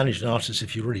can't manage an artist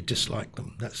if you really dislike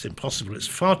them. That's impossible. It's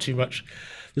far too much.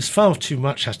 There's far too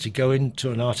much has to go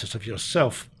into an artist of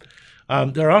yourself.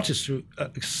 There are artists who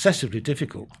are excessively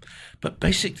difficult, but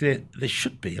basically they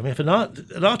should be. I mean, if an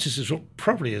artist is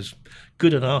probably as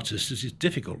good an artist as is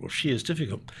difficult, or she is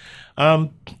difficult.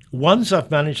 Ones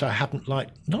I've managed I haven't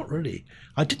liked, not really.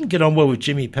 I didn't get on well with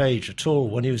Jimmy Page at all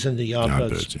when he was in the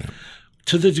Yardbirds. Yeah.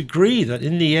 To the degree that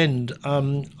in the end,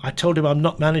 I told him I'm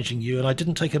not managing you, and I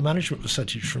didn't take a management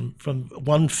percentage from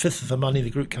 1/5 of the money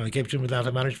the group kind of gave to him without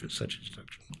a management percentage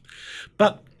deduction.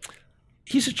 But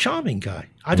he's a charming guy.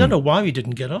 I don't know why we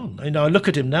didn't get on. I look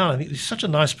at him now, and I think he's such a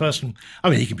nice person. I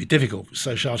mean, he can be difficult,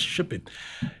 social as he should be.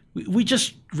 We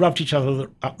just rubbed each other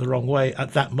up the wrong way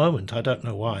at that moment. I don't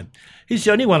know why. He's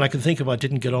the only one I can think of I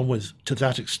didn't get on with to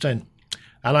that extent.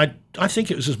 And I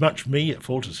think it was as much me at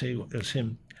fault as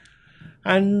him.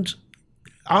 And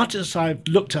artists I've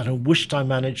looked at and wished I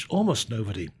managed, almost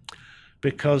nobody.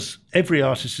 because every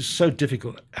artist is so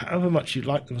difficult. However much you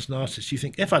like them as an artist, you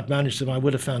think, if I'd managed them, I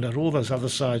would have found out all those other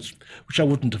sides, which I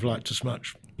wouldn't have liked as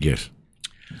much. Yes.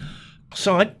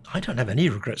 So I don't have any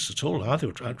regrets at all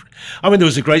either. I mean, there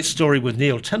was a great story with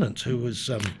Neil Tennant, who was,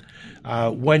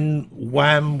 when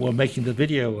Wham were making the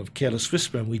video of Careless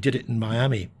Whisper, and we did it in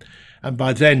Miami. And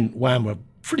by then, Wham were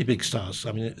pretty big stars.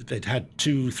 I mean, they'd had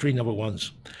 2-3 number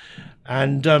ones.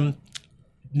 And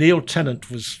Neil Tennant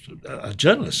was a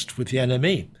journalist with the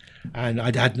NME. And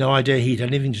I had no idea he'd had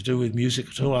anything to do with music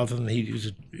at all, other than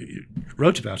he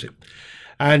wrote about it.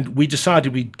 And we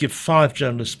decided we'd give 5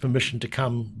 journalists permission to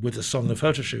come with us on the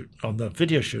photo shoot, on the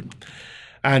video shoot.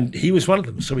 And he was one of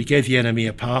them. So we gave the NME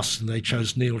a pass, and they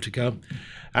chose Neil to go.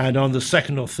 And on the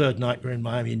second or third night we were in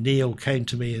Miami, Neil came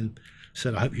to me and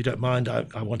said, I hope you don't mind,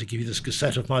 I want to give you this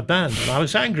cassette of my band. And I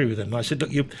was angry with him. I said, look,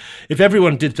 if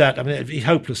everyone did that, I mean, it'd be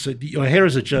hopeless. You're here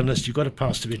as a journalist, you've got to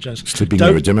pass to be a journalist. Slipping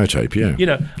near a demo tape, yeah. You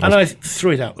know, and I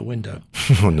threw it out the window.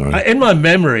 Oh, no. In my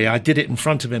memory, I did it in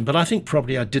front of him, but I think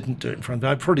probably I didn't do it in front of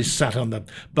him. I probably sat on the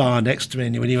bar next to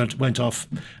me when he went off,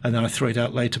 and then I threw it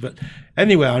out later. But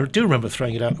anyway, I do remember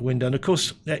throwing it out the window. And, of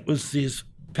course, it was these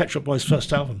Pet Shop Boys'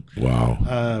 first album.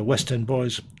 Wow. West End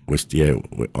Boys.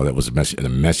 That was a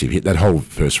massive hit. That whole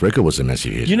first record was a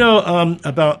massive hit. You know,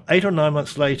 about 8 or 9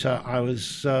 months later, I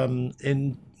was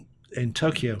in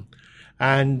Tokyo,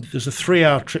 and there's a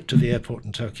 3-hour trip to the airport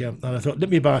in Tokyo, and I thought, let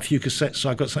me buy a few cassettes so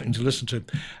I got something to listen to.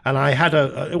 And I had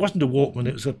it wasn't a Walkman,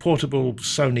 it was a portable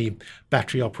Sony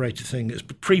battery-operated thing. It was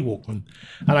pre-Walkman,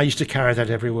 and I used to carry that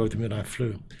everywhere with me when I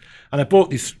flew. And I bought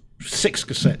these 6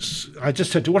 cassettes. I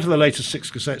just said, what are the latest 6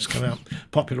 cassettes come out,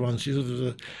 popular ones?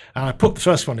 And I put the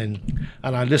first one in,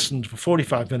 and I listened for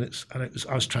 45 minutes, and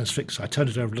I was transfixed. I turned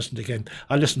it over and listened again.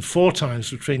 I listened 4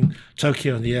 times between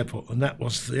Tokyo and the airport, and that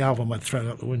was the album I'd thrown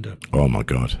out the window. Oh, my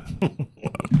God.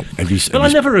 I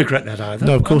never regret that either.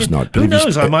 No, of course not. But who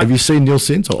knows? Have you seen Neil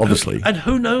since? Obviously. And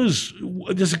who knows?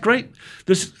 There's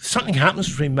something happens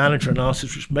between manager and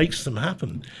artist which makes them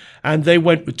happen. And they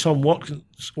went with Tom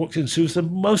Watkins, who was the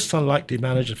most unlikely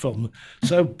manager for them.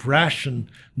 So brash and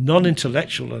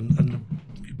non-intellectual and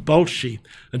bolshy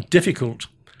and difficult.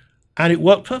 And it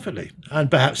worked perfectly.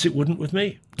 And perhaps it wouldn't with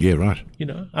me. Yeah, right. You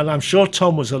know, and I'm sure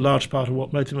Tom was a large part of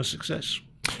what made him a success.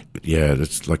 Yeah,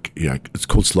 that's like, it's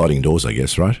called sliding doors, I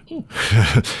guess, right?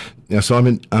 Now,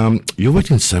 Simon, you worked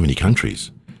in so many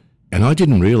countries. And I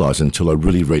didn't realise until I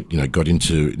really got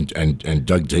into and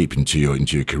dug deep into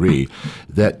your career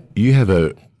that you have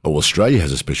Australia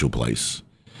has a special place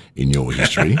in your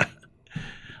history.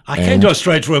 I came to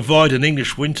Australia to avoid an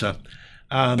English winter.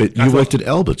 But you worked at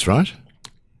Albert's, right?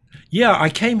 Yeah, I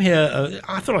came here.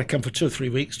 I thought I'd come for 2 or 3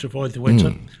 weeks to avoid the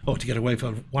winter, or to get away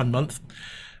for 1 month,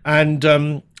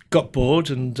 and got bored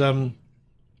and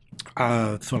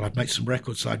thought I'd make some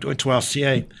records. So I went to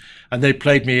RCA, and they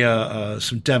played me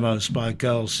some demos by a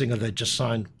girl singer they'd just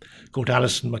signed called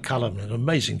Alison McCullum, an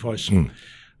amazing voice.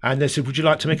 And they said, would you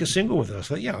like to make a single with us?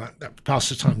 I thought, yeah, that passed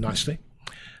the time nicely.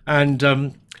 And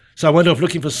so I went off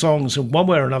looking for songs, and one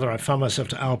way or another I found myself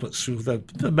to Albert's through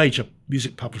the major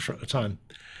music publisher at the time,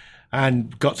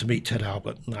 and got to meet Ted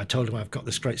Albert. And I told him I've got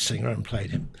this great singer and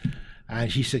played him.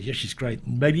 And he said, yes, she's great.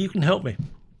 Maybe you can help me.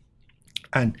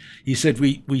 And he said,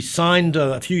 we signed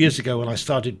a few years ago when I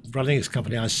started running this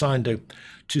company, I signed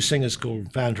 2 singers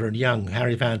called Vander and Young,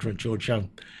 Harry Vander and George Young,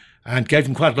 and gave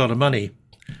them quite a lot of money.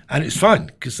 And it's fine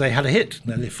because they had a hit.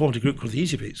 And they formed a group called the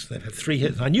Easy Beats. They've had 3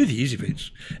 hits. And I knew the Easy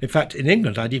Beats. In fact, in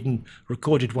England, I'd even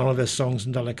recorded one of their songs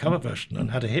and done a cover version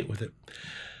and had a hit with it.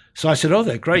 So I said, oh,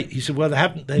 they're great. He said, well,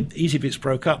 the Easy Beats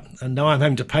broke up, and now I'm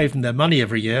having to pay them their money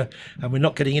every year, and we're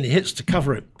not getting any hits to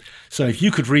cover it. So if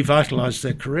you could revitalise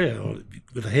their career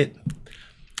with a hit.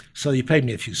 So he paid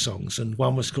me a few songs, and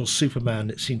one was called Superman.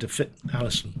 It seemed to fit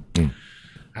Alison.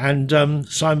 And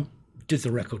so I did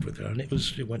the record with her, and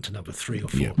it went to number 3 or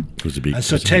 4. Yeah, it was a big. And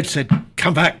so Ted said,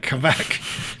 come back,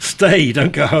 stay,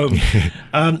 don't go home.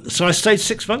 So I stayed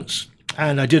 6 months.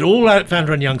 And I did all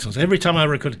Vander and Young songs. Every time I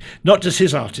recorded, not just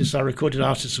his artists, I recorded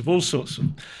artists of all sorts.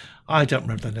 I don't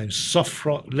remember their names. Soft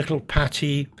Rock, Little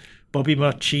Patty, Bobby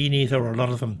Marcini, there were a lot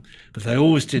of them. But they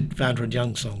always did Vander and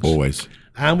Young songs. Always.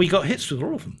 And we got hits with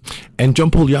all of them. And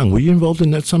John Paul Young, were you involved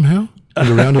in that somehow? In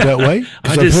a roundabout way?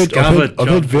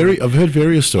 I've heard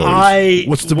various stories.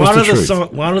 What's the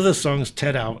truth? One of the songs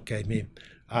Ted Albert gave me,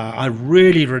 I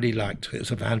really, really liked. It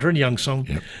was a Vander and Young song,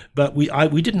 but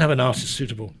we didn't have an artist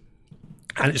suitable.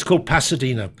 And it's called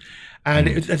Pasadena. And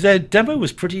their demo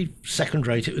was pretty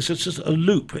second-rate. It was just a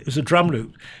loop. It was a drum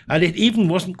loop. And it even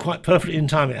wasn't quite perfectly in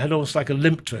time. It had almost like a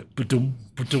limp to it. Ba-dum,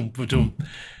 ba-dum, ba-dum.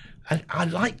 And I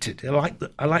liked it.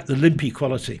 I liked the limpy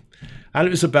quality. And it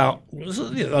was about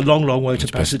a long, long way to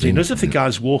Pasadena, as if the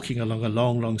guy's walking along a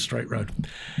long, long straight road.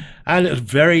 And it was a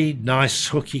very nice,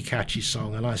 hooky, catchy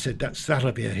song. And I said,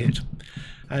 that'll be a hit.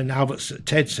 And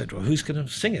Ted said, well, who's going to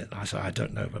sing it? And I said, I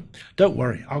don't know, but don't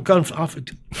worry. I'll go and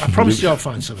I promise you I'll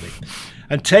find somebody.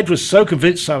 And Ted was so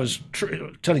convinced I was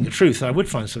telling the truth, I would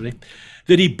find somebody,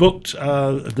 that he booked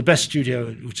the best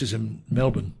studio, which is in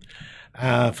Melbourne,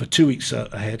 for 2 weeks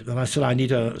ahead. And I said, I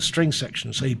need a string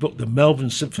section. So he booked the Melbourne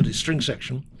Symphony string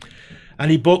section.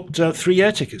 And he booked 3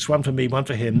 air tickets, one for me, one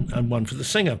for him, and one for the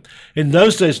singer. In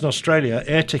those days in Australia,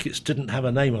 air tickets didn't have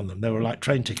a name on them. They were like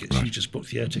train tickets. Right. You just booked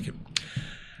the air ticket.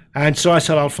 And so I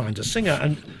said, I'll find a singer.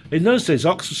 And in those days,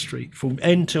 Oxford Street, from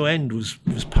end to end, was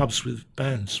pubs with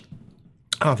bands.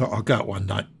 I thought, I'll go out one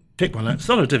night, pick one out. It's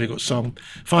not a difficult song.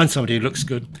 Find somebody who looks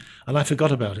good. And I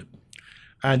forgot about it.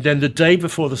 And then the day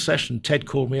before the session, Ted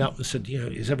called me up and said,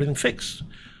 is everything fixed?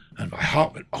 And my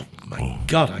heart went, oh, my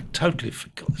God, I totally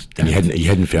forgot this. And you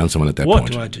hadn't found someone at that point?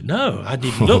 What do I do? No, I hadn't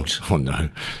even looked. Oh, no.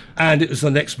 And it was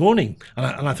the next morning.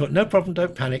 And I thought, no problem,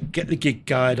 don't panic. Get the gig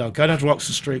guide. I'll go down to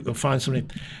Oxford Street. We'll find something.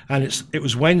 And it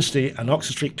was Wednesday, and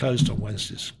Oxford Street closed on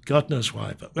Wednesdays. God knows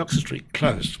why, but Oxford Street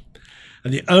closed.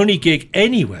 And the only gig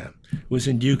anywhere was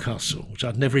in Newcastle, which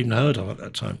I'd never even heard of at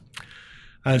that time.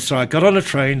 And so I got on a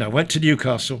train. I went to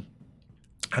Newcastle,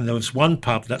 and there was one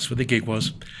pub. That's where the gig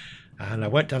was. And I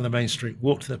went down the main street,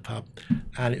 walked to the pub,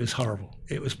 and it was horrible.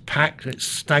 It was packed, it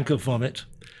stank of vomit,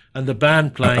 and the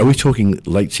band playing... Are we talking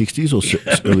late 60s or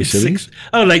early 70s?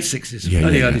 Late 60s,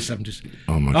 early 70s.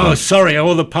 Oh, my God. Oh, sorry,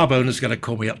 all the pub owners are going to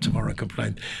call me up tomorrow and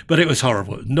complain. But it was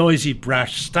horrible. Noisy,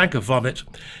 brash, stank of vomit,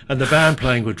 and the band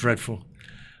playing were dreadful.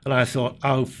 And I thought,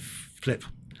 oh, flip.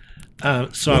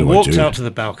 So I walked out to the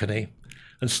balcony,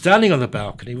 and standing on the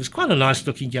balcony was quite a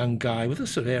nice-looking young guy with a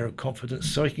sort of air of confidence,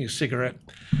 smoking a cigarette.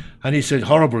 And he said,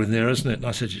 horrible in there, isn't it? And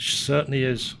I said, it certainly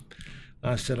is.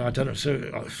 And I said, I don't know. So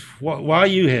why are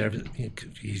you here?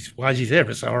 Why is he there if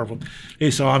it's so horrible?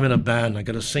 He said, I'm in a band. I'm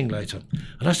going to sing later.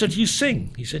 And I said, you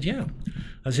sing? He said, yeah.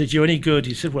 I said, you any good?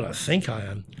 He said, well, I think I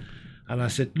am. And I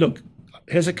said, look,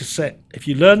 here's a cassette. If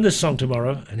you learn this song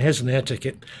tomorrow, and here's an air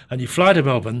ticket, and you fly to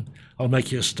Melbourne, I'll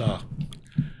make you a star.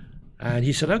 And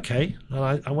he said, okay.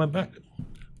 And I went back.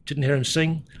 Didn't hear him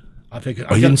sing. I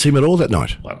figured, you didn't see him at all that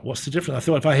night? Well, what's the difference? I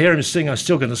thought if I hear him sing, I'm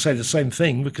still going to say the same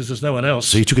thing because there's no one else.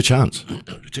 So you took a chance?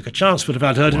 I took a chance, but if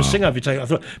I'd heard him sing, I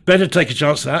thought, better take a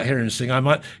chance without hearing him sing.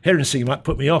 Hearing him sing might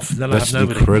put me off, and then That's I have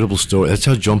nobody. That's an incredible story. That's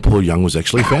how John Paul Young was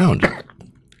actually found.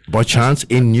 By chance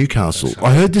in Newcastle.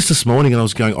 I heard this morning and I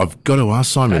was going, I've got to ask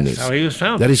Simon this. That's how he was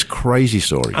found. That is crazy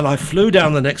story. And I flew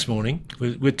down the next morning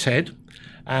with Ted,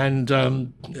 and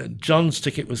John's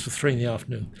ticket was for 3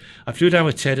 PM. I flew down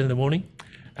with Ted in the morning,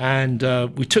 and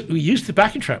we used the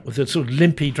backing track with a sort of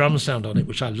limpy drum sound on it,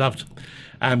 which I loved.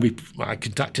 And I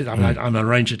conducted. I'm an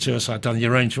arranger too, so I'd done the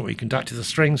arrangement. We conducted the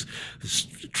strings.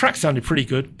 The track sounded pretty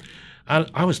good. And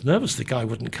I was nervous the guy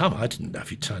wouldn't come. I didn't know if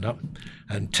he'd turn up.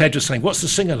 And Ted was saying, what's the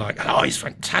singer like? Oh, he's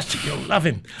fantastic. You'll love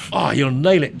him. Oh, you'll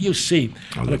nail it. You'll see.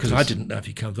 Because I didn't know if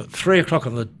he'd come. But 3 o'clock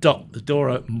on the dot, the door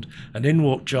opened, and in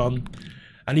walked John.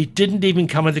 And he didn't even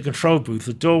come in the control booth.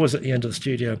 The door was at the end of the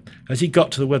studio. As he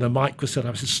got to where the mic was set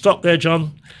up, I said, stop there,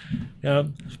 John.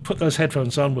 Put those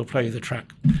headphones on. We'll play you the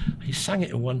track. And he sang it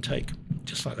in one take,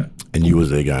 just like that. And you were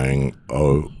there going,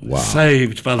 oh, wow.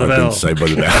 Saved by the bell. I've been saved by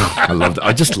the bell. I loved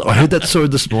it. I heard that story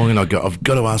this morning, and I've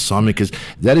got to ask Simon, because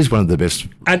that is one of the best.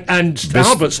 And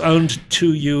Albert's owned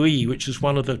 2UE, which is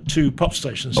one of the 2 pop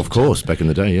stations. Of course, back in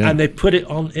the day, yeah. And they put it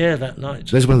on air that night.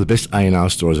 That's one of the best A&R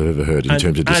stories I've ever heard in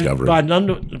terms of discovery.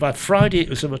 By Friday, it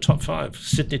was in the top 5,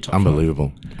 Sydney top 5.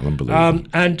 Unbelievable.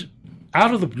 And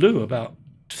out of the blue, about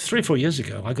 3 or 4 years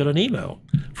ago, I got an email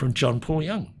from John Paul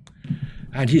Young.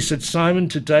 And he said, Simon,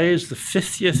 today is the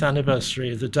 50th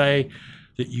anniversary of the day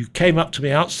that you came up to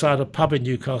me outside a pub in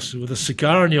Newcastle with a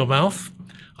cigar in your mouth.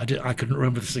 I couldn't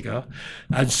remember the cigar.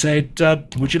 And said,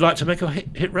 would you like to make a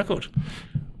hit record?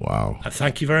 Wow.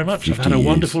 Thank you very much. I've had a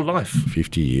wonderful life.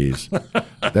 50 years.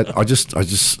 I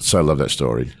just so love that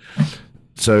story.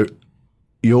 So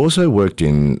you also worked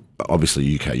in,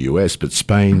 obviously, UK, US, but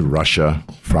Spain, Russia,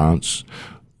 France.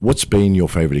 What's been your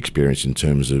favourite experience in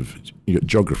terms of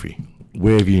geography?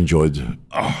 Where have you enjoyed?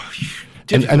 Oh,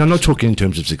 and I'm not talking in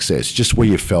terms of success, just where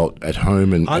you felt at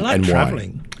home and I like and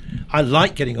travelling. why. I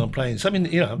like getting on planes. I mean,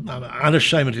 I'm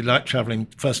unashamedly like traveling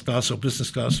first class or business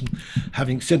class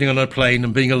and sitting on a plane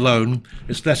and being alone.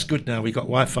 It's less good now. We got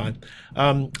Wi-Fi.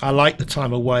 I like the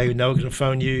time away. No one can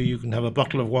phone you. You can have a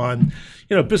bottle of wine.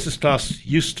 Business class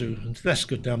used to, and it's less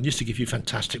good now. Used to give you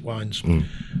fantastic wines.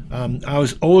 I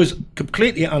was always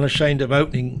completely unashamed of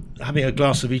having a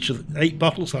glass of each of the 8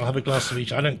 bottles. I'll have a glass of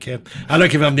each. I don't care. I don't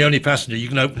care if I'm the only passenger. You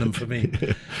can open them for me.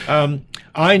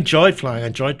 I enjoyed flying. I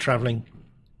enjoyed traveling.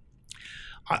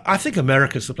 I think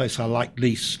America's the place I like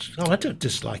least. I don't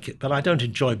dislike it, but I don't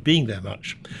enjoy being there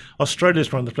much.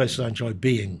 Australia's one of the places I enjoy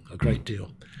being a great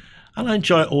deal. And I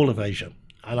enjoy all of Asia.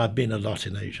 And I've been a lot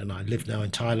in Asia. And I live now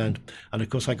in Thailand. And, of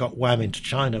course, I got wham into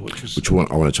China, which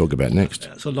one I want to talk about next.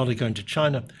 It's a lot of going to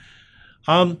China.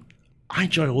 I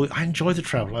enjoy the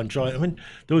travel.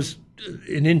 There was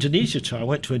in Indonesia too. I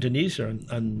went to Indonesia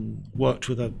and worked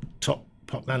with a top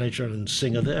pop manager and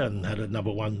singer there and had a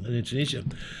number 1 in Indonesia.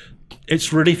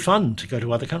 It's really fun to go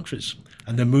to other countries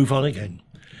and then move on again.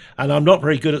 And I'm not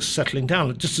very good at settling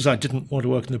down. Just as I didn't want to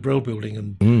work in the Brill building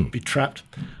and be trapped,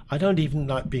 I don't even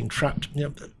like being trapped.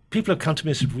 People have come to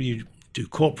me and said, will you do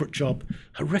corporate job?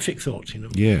 Horrific thought,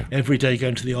 Yeah. Every day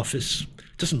going to the office.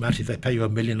 It doesn't matter if they pay you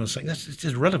 $1 million or something. It's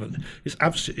irrelevant. It's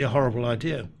absolutely a horrible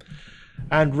idea.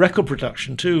 And record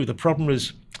production too. The problem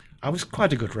is I was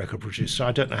quite a good record producer.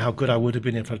 I don't know how good I would have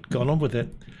been if I'd gone on with it.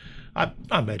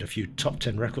 I made a few top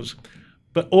 10 records.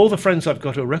 But all the friends I've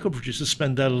got who are record producers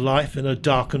spend their life in a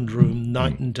darkened room,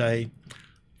 night and day,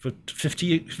 for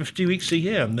 50 weeks a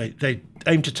year. And they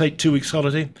aim to take 2 weeks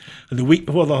holiday. And the week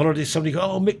before the holiday, somebody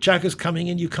goes, Mick Jagger's coming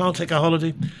in, you can't take a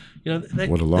holiday. They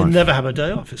never have a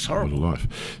day off. It's horrible. What a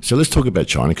life. So let's talk about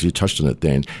China, because you touched on it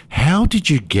then. How did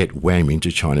you get Wham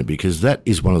into China? Because that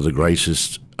is one of the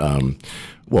greatest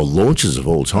launches of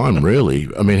all time, really.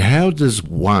 I mean, how does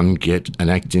one get an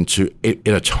act into it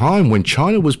at a time when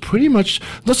China was pretty much,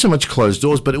 not so much closed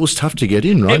doors, but it was tough to get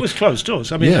in, right? It was closed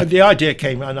doors. I mean, The idea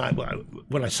came, and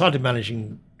when I started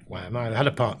managing Wham, I had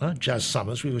a partner, Jazz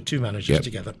Summers. We were 2 managers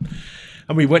together.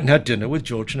 And we went and had dinner with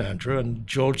George and Andrew, and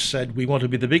George said, we want to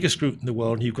be the biggest group in the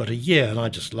world, and you've got a year. And I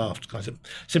just laughed. I said,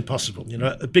 it's impossible.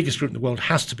 The biggest group in the world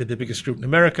has to be the biggest group in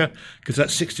America, because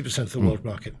that's 60% of the world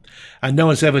market. And no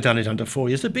one's ever done it under 4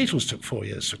 years. The Beatles took 4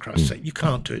 years, for Christ's sake. You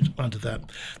can't do it under that.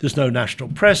 There's no national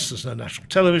press. There's no national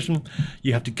television.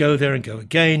 You have to go there and go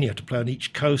again. You have to play on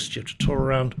each coast. You have to tour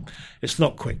around. It's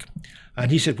not quick.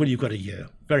 And he said, well, you've got a year.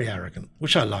 Very arrogant,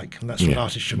 which I like, and that's what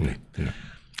artists should be. Yeah.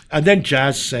 And then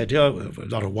Jazz said, a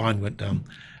lot of wine went down.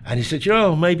 And he said,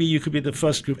 maybe you could be the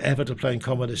first group ever to play in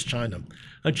communist China.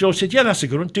 And George said, yeah, that's a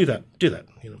good one. Do that.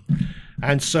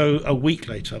 And so a week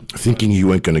later... Thinking you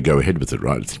weren't going to go ahead with it,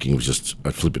 right? Thinking it was just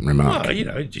a flippant remark.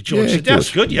 Well, George said,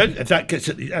 that's good. Yeah, if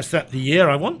that's the year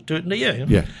I want, do it in a year.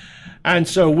 Yeah. And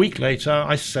so a week later,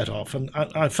 I set off. And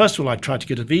first of all, I tried to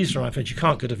get a visa. And I found you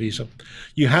can't get a visa.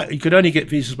 You could only get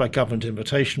visas by government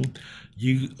invitation.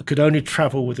 You could only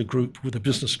travel with a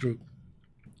business group,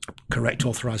 correct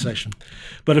authorization.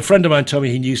 But a friend of mine told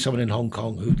me he knew someone in Hong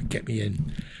Kong who could get me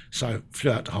in. So I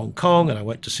flew out to Hong Kong, and I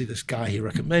went to see this guy he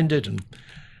recommended,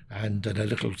 and at a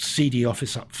little seedy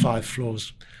office up 5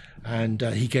 floors. And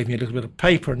he gave me a little bit of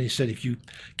paper, and he said, if you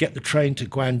get the train to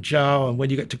Guangzhou, and when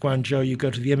you get to Guangzhou, you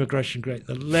go to the immigration gate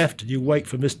on the left, and you wait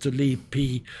for Mr. Lee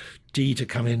P.D. to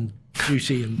come in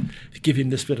duty and give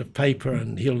him this bit of paper,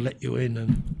 and he'll let you in.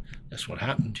 And that's what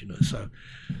happened, So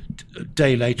a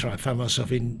day later, I found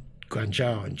myself in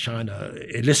Guangzhou in China,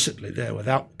 illicitly there,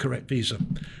 without correct visa,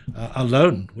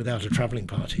 alone, without a traveling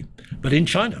party, but in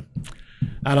China.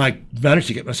 And I managed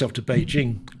to get myself to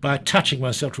Beijing by attaching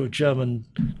myself to a German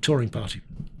touring party.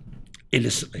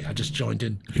 Illicitly, I just joined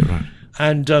in. You're right.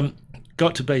 And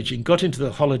got to Beijing, got into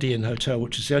the Holiday Inn Hotel,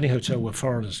 which is the only hotel where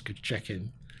foreigners could check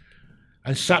in,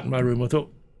 and sat in my room. I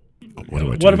thought,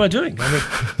 what am I doing? I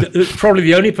mean, probably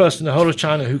the only person in the whole of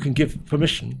China who can give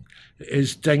permission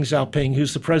is Deng Xiaoping,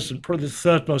 who's the president, probably the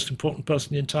 3rd most important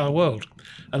person in the entire world.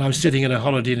 And I was sitting in a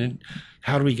Holiday Inn.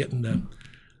 How do we get in there?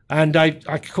 And I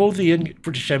called the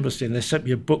British Embassy, and they sent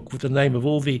me a book with the name of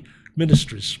all the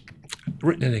ministries,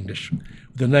 written in English,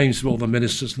 with the names of all the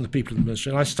ministers and the people in the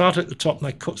ministry. And I started at the top, and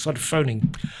I started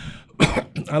phoning.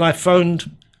 And I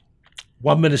phoned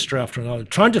one minister after another,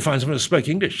 trying to find someone who spoke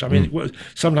English. I mean,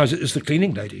 sometimes it was the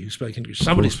cleaning lady who spoke English.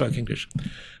 Somebody spoke English.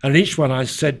 And each one I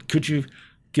said, could you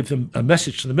give them a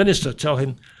message to the minister, tell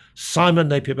him Simon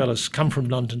Napier-Bell has come from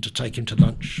London to take him to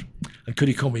lunch, and could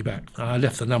he call me back? I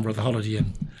left the number of the Holiday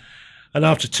Inn. And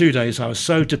after 2 days, I was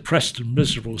so depressed and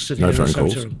miserable sitting in this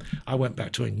hotel room, I went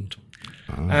back to England.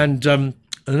 And the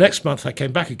next month, I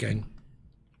came back again.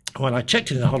 When I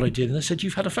checked in the Holiday Inn, they said,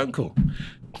 you've had a phone call.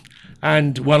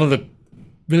 And one of the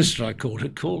minister I called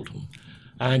had called him,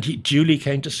 and he duly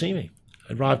came to see me.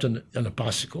 Arrived on a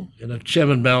bicycle in a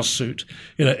Chairman Mao suit.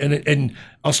 In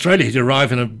Australia, he'd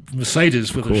arrive in a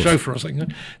Mercedes with a chauffeur or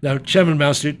something. Now, Chairman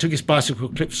Mao suit, took his bicycle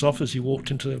clips off as he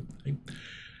walked into the thing,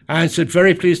 and said,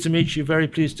 "Very pleased to meet you. Very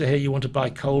pleased to hear you want to buy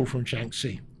coal from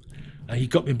Jiangxi." And he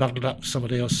got me bundled up with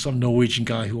somebody else, some Norwegian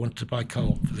guy who wanted to buy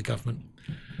coal for the government.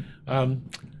 And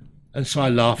so I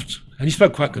laughed, and he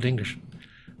spoke quite good English.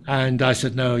 And I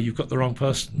said, "No, you've got the wrong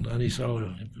person." And he said,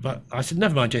 "Oh," but I said,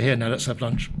 "Never mind, you're here now. Let's have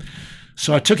lunch."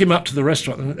 So I took him up to the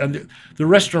restaurant, and the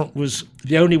restaurant was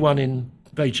the only one in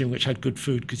Beijing which had good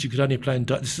food, because you could only play in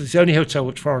dollars. This is the only hotel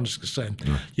which foreigners could stay in.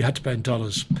 You had to pay in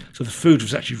dollars. So the food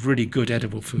was actually really good,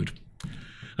 edible food.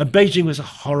 And Beijing was a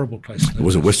horrible place.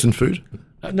 Was it Western food?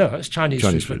 No, it's Chinese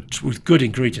food, but with good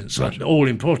ingredients, Right. all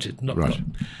imported. Right.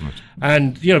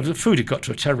 And, the food had got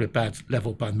to a terribly bad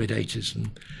level by the mid-'80s.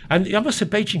 And I must say,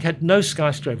 Beijing had no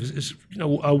skyscrapers. It's,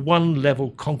 a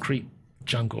one-level concrete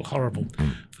jungle, horrible,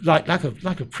 like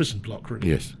a prison block, really.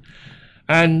 Yes.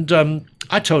 And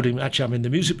I told him, actually, I'm in the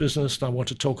music business, and I want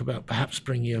to talk about perhaps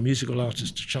bringing a musical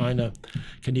artist to China.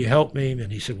 Can you help me?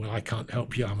 And he said, "Well, I can't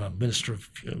help you. I'm a minister of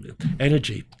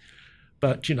energy.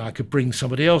 But, I could bring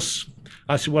somebody else."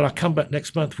 I said, "Well, I'll come back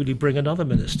next month. Will you bring another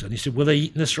minister?" And he said, "Will they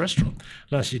eat in this restaurant?"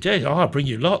 And I said, "Yeah, I'll bring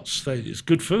you lots. It's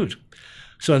good food."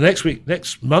 So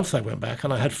next month I went back,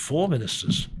 and I had 4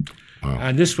 ministers. Wow.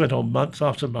 And this went on month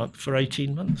after month for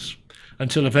 18 months,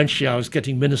 until eventually I was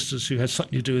getting ministers who had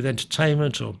something to do with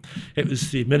entertainment, or it was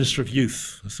the Minister of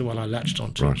Youth. That's the one I latched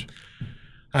onto. Right.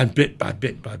 And bit by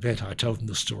bit by bit, I told them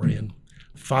the story, and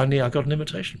finally I got an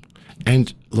invitation.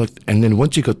 And then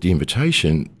once you got the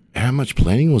invitation, how much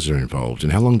planning was there involved,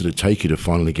 and how long did it take you to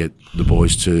finally get the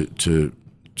boys to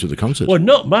the concert? Well,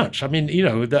 not much. I mean,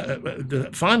 the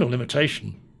final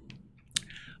invitation.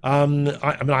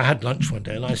 I had lunch one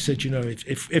day, and I said,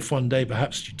 if one day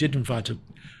perhaps you did invite a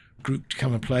group to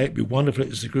come and play, it'd be wonderful. It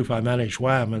was the group I managed,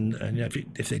 Wham, and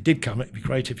if they did come, it'd be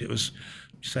great if it was,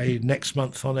 say, next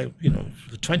month on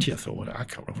the 20th or whatever. I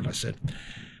can't remember what I said.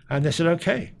 And they said,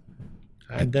 okay.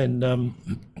 And then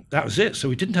that was it. So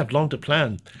we didn't have long to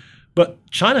plan. But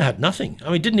China had nothing. I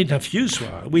mean, didn't even have fuse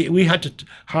wire. We had to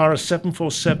hire a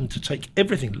 747 to take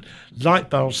everything, light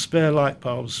bulbs, spare light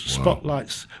bulbs,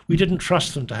 spotlights. We didn't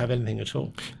trust them to have anything at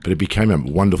all. But it became a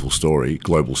wonderful story,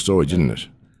 global story, didn't it?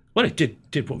 Well, it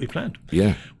did what we planned.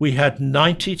 Yeah. We had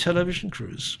 90 television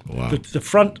crews. Wow. The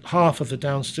front half of the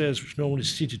downstairs, which normally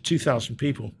seated 2,000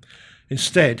 people,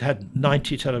 instead had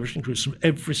 90 television crews from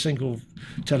every single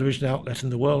television outlet in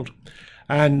the world.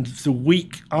 And the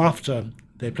week after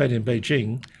they played in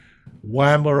Beijing,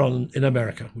 Wham were on in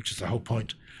America, which is the whole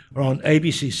point, were on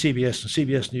ABC, CBS, and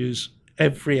CBS News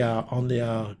every hour, on the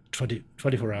hour,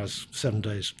 24 hours, 7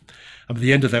 days. And at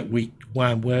the end of that week,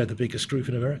 Wham were the biggest group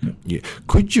in America. Yeah.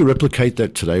 Could you replicate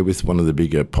that today with one of the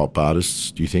bigger pop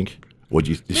artists, do you think? Or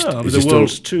do you, the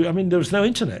world's too. I mean, there was no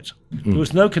internet. There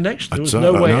was no connection. There was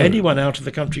no way anyone out of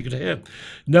the country could hear.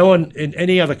 No one in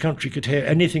any other country could hear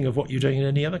anything of what you're doing in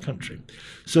any other country.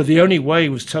 So the only way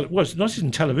was not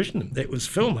even television. It was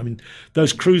film. I mean,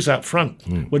 those crews out front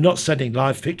were not sending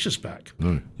live pictures back.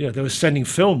 They were sending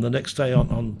film the next day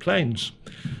on planes.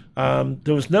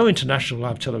 There was no international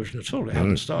live television at all. It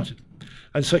hadn't started,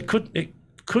 and so it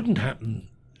couldn't happen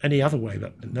any other way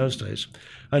back in those days.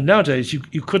 And nowadays,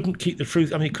 you couldn't keep the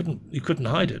truth. I mean, you couldn't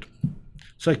hide it.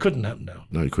 So it couldn't happen now.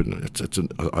 No, you couldn't.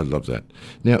 I love that.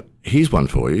 Now, here's one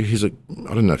for you.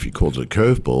 I don't know if you called it a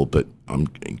curveball, but I'm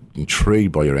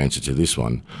intrigued by your answer to this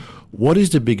one. What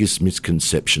is the biggest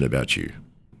misconception about you?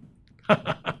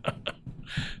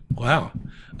 Wow.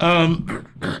 I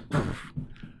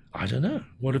don't know.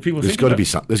 What do people think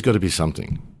about? There's got to be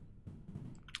something.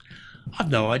 I've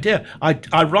no idea.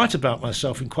 I write about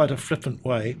myself in quite a flippant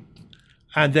way,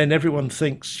 and then everyone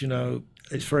thinks,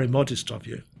 it's very modest of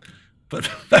you. But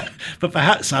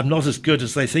perhaps I'm not as good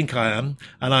as they think I am,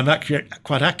 and I'm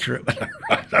quite accurate when I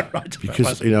write about myself.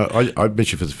 Because, I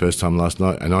met you for the first time last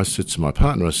night, and I said to my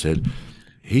partner, I said,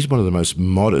 he's one of the most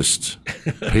modest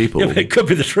people. Yeah, it could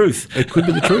be the truth. It could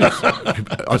be the truth.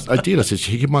 I did. I said,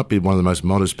 he might be one of the most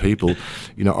modest people.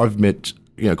 I've met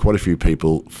quite a few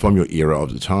people from your era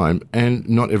of the time, and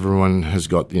not everyone has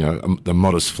got, the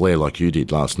modest flair like you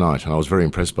did last night, and I was very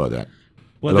impressed by that.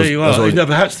 Well, there you are.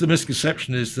 Perhaps the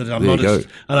misconception is that I'm modest,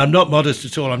 and I'm not modest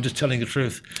at all. I'm just telling the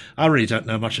truth. I really don't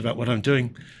know much about what I'm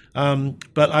doing,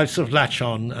 but I sort of latch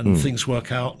on, and things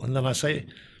work out, and then I say,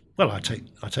 well, I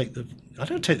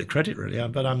don't take the credit really,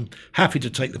 but I'm happy to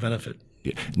take the benefit.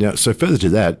 Yeah. Now, so further to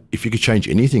that, if you could change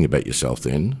anything about yourself,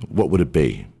 then what would it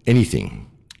be? Anything.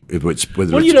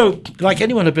 Like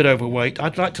anyone a bit overweight,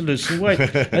 I'd like to lose some weight.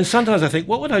 And sometimes I think,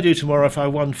 what would I do tomorrow if I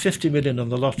won 50 million on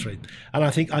the lottery? And I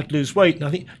think I'd lose weight. And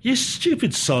I think, you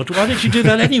stupid sod, why didn't you do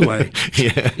that anyway?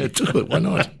 Yeah, do it. Why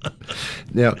not?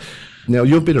 Now,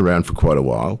 you've been around for quite a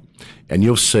while, and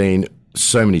you've seen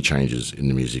so many changes in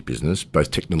the music business,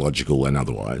 both technological and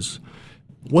otherwise.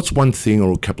 What's one thing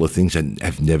or a couple of things that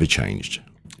have never changed?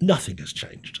 Nothing has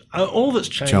changed. All that's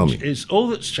changed is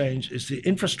the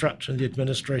infrastructure and the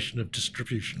administration of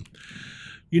distribution.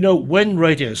 When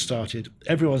radio started,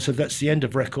 everyone said that's the end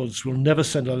of records. We'll never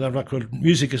send another record.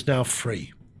 Music is now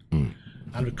free. And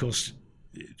of course,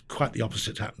 quite the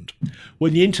opposite happened.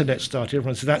 When the internet started,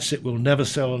 everyone said, that's it, we'll never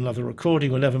sell another recording,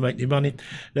 we'll never make any money.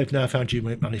 They've now found you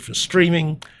make money from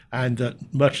streaming, and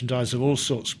that merchandise of all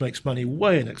sorts makes money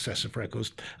way in excess of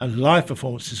records, and live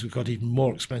performances have got even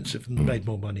more expensive and made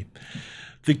more money.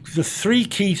 The three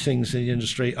key things in the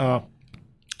industry are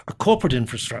a corporate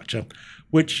infrastructure,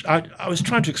 which I was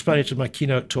trying to explain it in my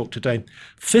keynote talk today.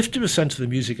 50% of the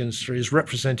music industry is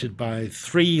represented by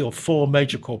 3 or 4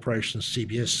 major corporations: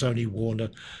 CBS, Sony, Warner,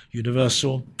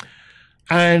 Universal,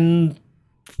 and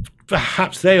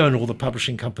perhaps they own all the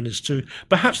publishing companies too,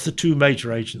 perhaps the 2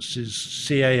 major agencies,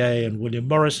 CAA and William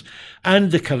Morris,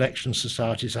 and the collection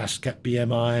societies, ASCAP,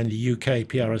 BMI, and the UK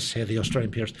PRS here, the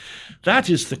Australian PRS. That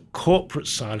is the corporate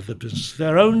side of the business.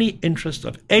 Their only interest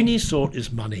of any sort is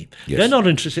money. Yes. They're not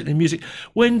interested in music.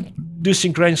 When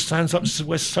Lucian Grain stands up and says,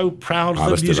 we're so proud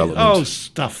of the music,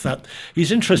 stuff that.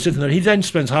 He's interested in that. He then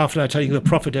spends half an hour telling you the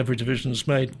profit every division has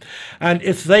made. And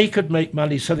if they could make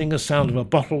money selling the sound of a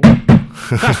bottle,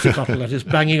 plastic bottle that is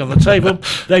banging on the table,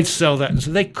 they'd sell that. And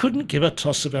so they couldn't give a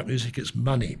toss about music. It's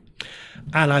money.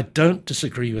 And I don't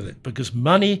disagree with it, because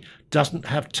money doesn't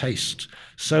have taste.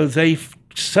 So they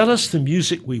sell us the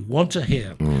music we want to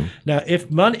hear. Now, if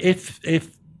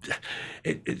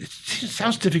it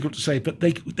sounds difficult to say, but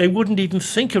they wouldn't even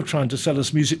think of trying to sell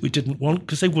us music we didn't want,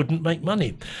 because they wouldn't make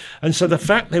money. And so the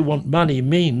fact they want money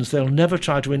means they'll never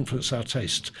try to influence our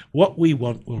taste. What we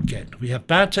want, we'll get. We have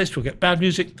bad taste, we'll get bad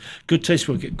music. Good taste,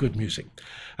 we'll get good music.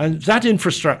 And that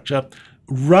infrastructure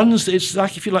it's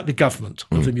like, if you like, the government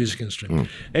of the music industry.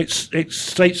 It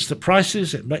states the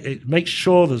prices, it makes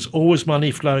sure there's always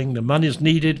money flowing, the money is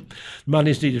needed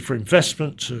for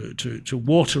investment to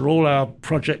water all our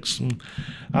projects, and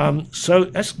so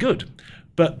that's good.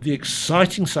 But the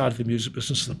exciting side of the music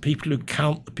business, the people who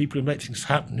count, the people who make things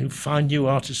happen, who find new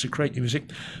artists, who create new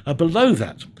music, are below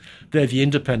that. They're the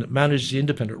independent managers, the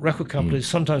independent record companies.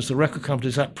 Sometimes the record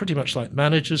companies act pretty much like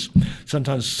managers.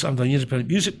 Sometimes some of the independent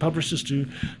music publishers do.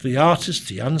 The artists,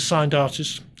 the unsigned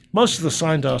artists. Most of the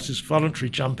signed artists voluntarily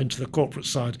jump into the corporate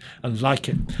side and like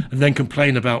it, and then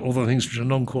complain about all the things which are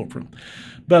non-corporate.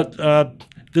 But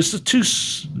there's the 2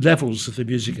 levels of the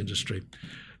music industry.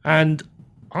 And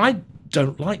I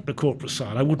don't like the corporate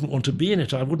side. I wouldn't want to be in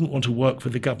it. I wouldn't want to work for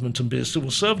the government and be a civil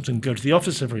servant and go to the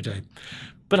office every day.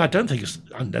 But I don't think it's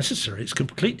unnecessary. It's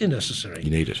completely necessary.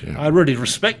 You need it, yeah. I really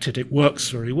respect it. It works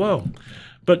very well.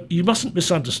 But you mustn't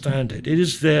misunderstand it. It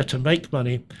is there to make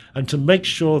money and to make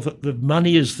sure that the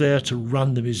money is there to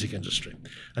run the music industry.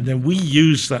 And then we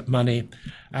use that money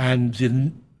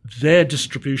and their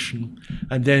distribution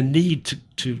and their need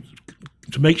to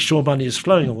make sure money is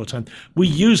flowing all the time. We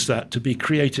use that to be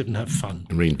creative and have fun.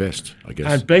 And reinvest, I guess.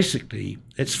 And basically,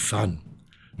 it's fun.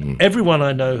 Everyone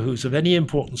I know who's of any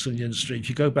importance in the industry, if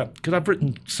you go back, because I've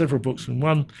written several books, and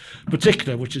one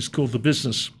particular, which is called The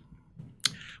Business,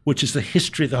 which is the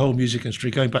history of the whole music industry,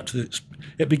 going back to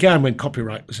it began when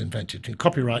copyright was invented. And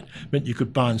copyright meant you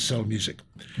could buy and sell music.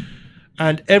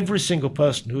 And every single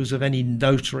person who was of any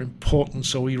note or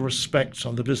importance or you respect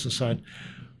on the business side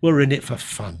were in it for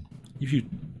fun. If you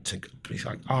think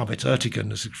like Arvid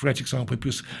Ertigan is a great example,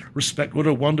 people respect, what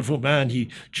a wonderful man. He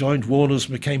joined Warner's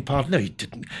and became part. No, he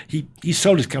didn't. He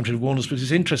sold his company to Warner's, but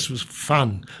his interest was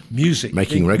fun, music.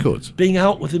 Making records. Being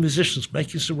out with the musicians,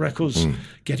 making some records,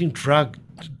 getting drugged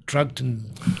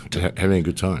and having a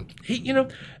good time.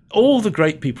 All the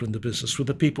great people in the business were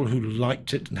the people who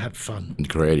liked it and had fun. And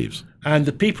creatives. And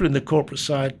the people in the corporate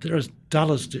side, they're as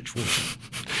dull as ditch water.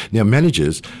 Now,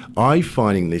 managers, I'm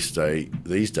finding these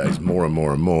days more and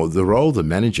more, the role of the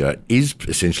manager is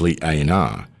essentially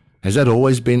A&R. Has that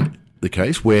always been the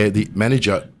case, where the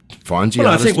manager finds the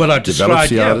artist, I think what I develops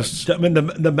described, the artist? I mean,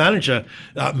 the manager,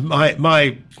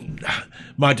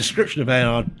 my description of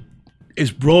A&R is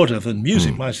broader than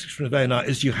music. My description of A&R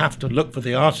is you have to look for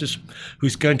the artist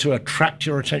who's going to attract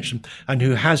your attention and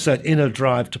who has that inner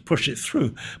drive to push it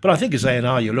through. But I think as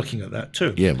A&R, you're looking at that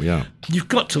too. Yeah, we are. You've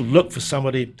got to look for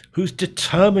somebody who's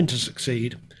determined to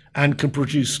succeed and can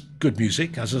produce good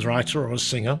music as a writer or a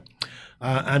singer.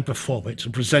 and perform it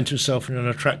and present himself in an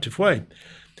attractive way.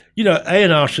 You know,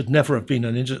 A&R should never have been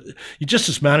just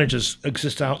as managers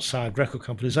exist outside record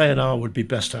companies, A&R would be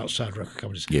best outside record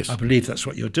companies. Yes. I believe that's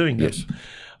what you're doing now. Yes.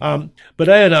 But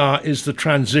A&R is the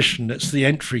transition, it's the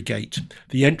entry gate,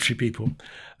 the entry people.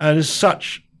 And as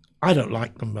such, I don't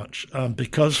like them much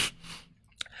because,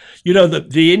 you know,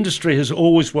 the industry has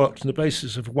always worked on the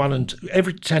basis of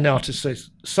every 10 artists they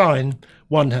sign,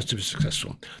 one has to be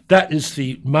successful. That is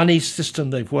the money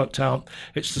system they've worked out.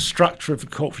 It's the structure of the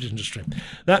corporate industry.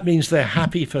 That means they're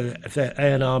happy for their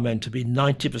A&R men to be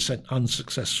 90%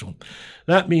 unsuccessful.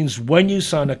 That means when you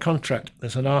sign a contract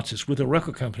as an artist with a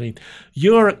record company,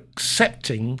 you're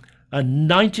accepting a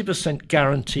 90%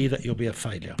 guarantee that you'll be a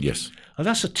failure. Yes. And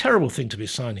that's a terrible thing to be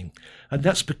signing. And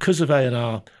that's because of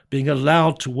A&R being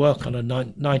allowed to work on a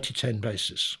 90-10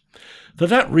 basis. For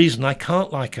that reason, I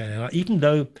can't like A&R, even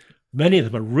though many of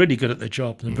them are really good at their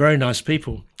job and very nice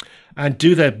people and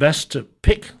do their best to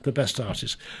pick the best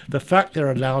artists. The fact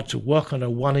they're allowed to work on a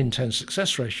 1 in 10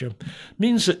 success ratio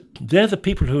means that they're the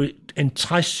people who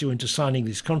entice you into signing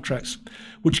these contracts,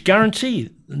 which guarantee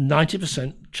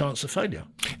 90% chance of failure.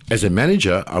 As a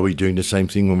manager, are we doing the same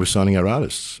thing when we're signing our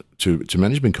artists to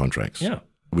management contracts? Yeah.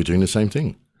 Are we doing the same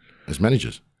thing as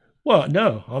managers? Well,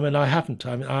 no. I mean, I haven't.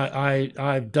 I mean,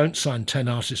 I don't sign 10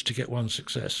 artists to get 1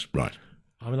 success. Right.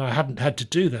 I mean, I haven't had to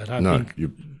do that. I've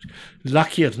been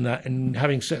luckier than that in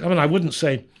having said, I mean, I wouldn't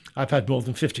say I've had more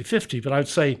than 50-50, but I would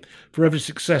say for every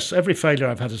success, every failure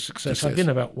I've had a success. I've been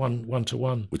about one to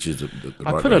one. Which is the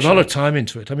I right put ratio. a lot of time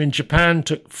into it. I mean, Japan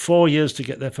took 4 years to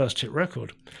get their first hit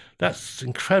record. That's an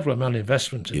incredible amount of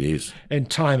investment It is. in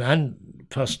time and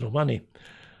personal money.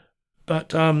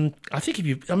 But I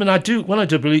think when I do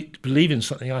believe in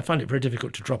something, I find it very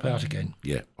difficult to drop out again.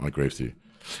 Yeah, I agree with you.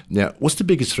 Now, what's the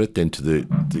biggest threat then to the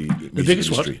music biggest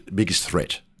industry? what? The biggest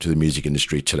threat to the music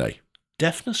industry today?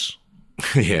 Deafness?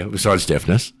 Yeah, besides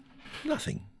deafness?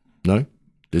 Nothing. No?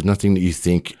 There's nothing that you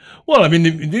think... Well, I mean,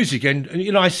 the music, and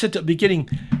you know, I said at the beginning,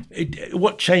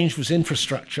 what changed was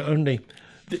infrastructure only.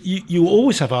 You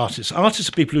always have artists. Artists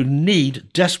are people who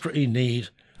desperately need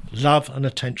love and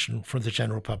attention from the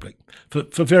general public.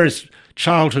 For various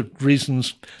childhood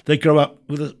reasons, they grow up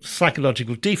with a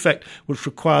psychological defect which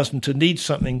requires them to need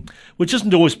something which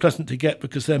isn't always pleasant to get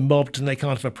because they're mobbed and they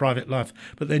can't have a private life,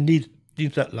 but they need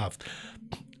that love.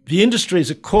 The industry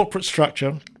is a corporate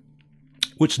structure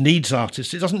which needs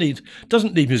artists. It doesn't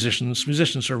need musicians.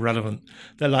 Musicians are irrelevant.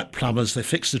 They're like plumbers. They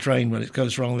fix the drain when it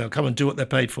goes wrong. They'll come and do what they're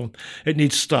paid for. It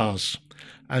needs stars.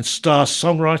 And star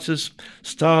songwriters,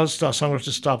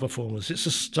 star performers. It's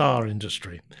a star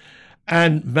industry.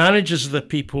 And managers are the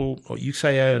people, or you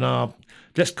say A&R,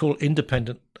 let's call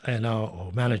independent A&R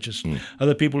or managers, are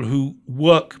the people who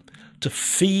work to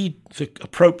feed the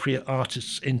appropriate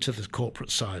artists into the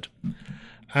corporate side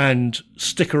and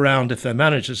stick around. If they're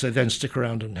managers, they then stick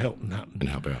around and help them happen. And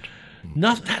how about?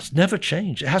 No, that's never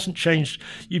changed. It hasn't changed.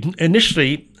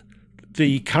 Initially,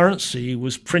 the currency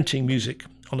was printing music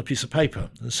on a piece of paper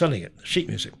and selling it, sheet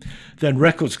music. Then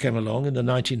records came along in the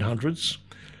 1900s,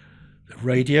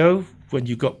 radio, when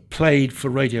you got played for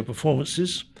radio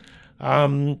performances,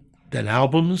 then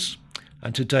albums,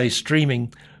 and today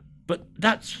streaming. But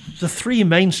that's the three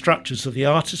main structures of the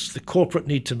artists, the corporate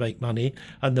need to make money,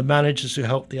 and the managers who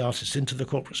help the artists into the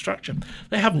corporate structure.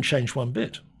 They haven't changed one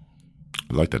bit.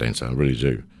 I like that answer, I really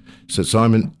do. So,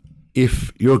 Simon,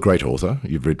 if you're a great author,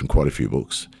 you've written quite a few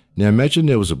books. Now, imagine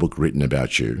there was a book written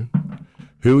about you.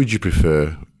 Who would you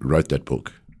prefer wrote that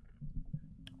book?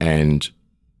 And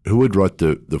who would write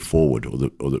the foreword or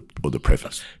the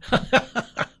preface?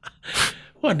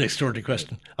 What an extraordinary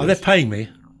question. Are they paying me?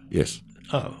 Yes.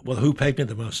 Oh, well, who paid me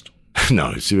the most?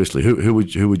 No, seriously. Who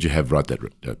would you have write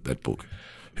that book?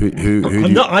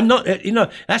 I'm not. You know,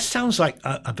 that sounds like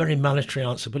a very monetary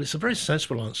answer, but it's a very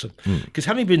sensible answer. Because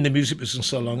having been in the music business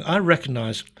so long, I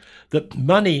recognise that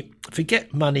money.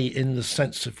 Forget money in the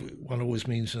sense of one always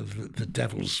means of the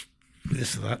devil's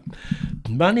this or that.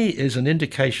 Money is an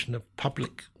indication of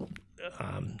public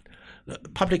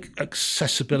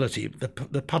accessibility,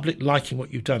 the public liking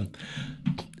what you've done.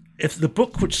 If the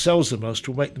book which sells the most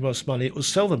will make the most money, it will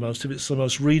sell the most if it's the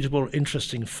most readable,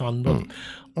 interesting, fun book.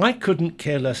 I couldn't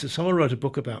care less if someone wrote a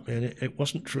book about me and it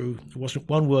wasn't true. There wasn't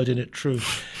one word in it true.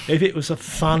 If it was a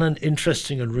fun and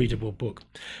interesting and readable book.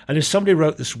 And if somebody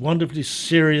wrote this wonderfully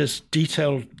serious,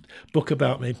 detailed book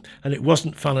about me and it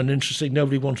wasn't fun and interesting,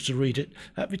 nobody wanted to read it,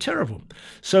 that'd be terrible.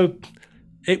 So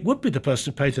it would be the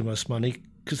person who paid the most money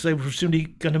because they were presumably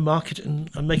going to market it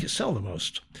and make it sell the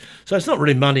most. So it's not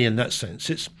really money in that sense.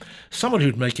 It's someone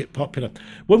who'd make it popular.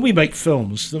 When we make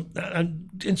films, and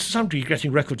in some degree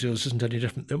getting record deals isn't any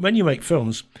different. When you make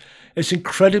films, It's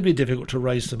incredibly difficult to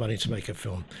raise the money to make a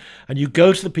film. And you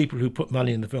go to the people who put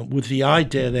money in the film with the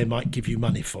idea they might give you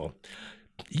money for.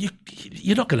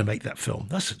 You're not going to make that film.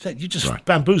 You're just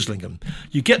bamboozling them.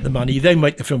 You get the money, they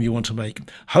make the film you want to make.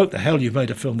 Hope the hell you've made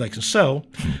a film they can sell.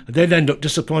 And they then look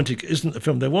disappointed. It isn't the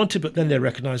film they wanted, but then they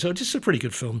recognise, this is a pretty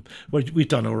good film. Well, we've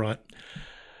done all right.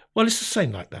 Well, it's the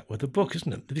same like that with a book,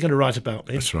 isn't it? If you're going to write about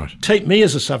me, that's right. Take me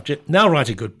as a subject. Now write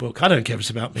a good book. I don't care if it's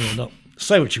about me or not.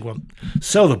 Say what you want.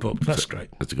 Sell the book. That's great.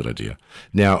 That's a good idea.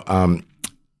 Now,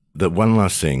 the one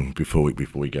last thing before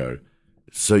we go.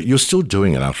 So you're still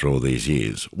doing it after all these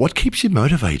years. What keeps you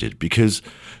motivated? Because,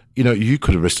 you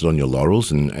could have rested on your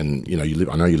laurels and I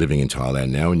know you're living in Thailand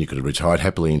now and you could have retired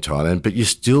happily in Thailand, but you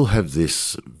still have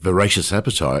this voracious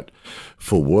appetite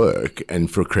for work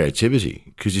and for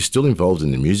creativity because you're still involved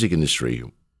in the music industry.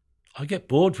 I get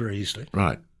bored very easily.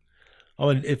 Right.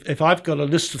 I mean, if I've got a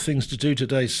list of things to do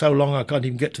today so long I can't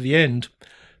even get to the end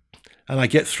and I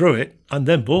get through it, I'm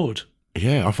then bored.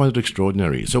 Yeah, I find it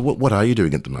extraordinary. So what are you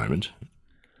doing at the moment?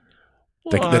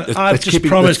 Well, I've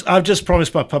just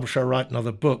promised my publisher I'll write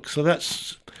another book. So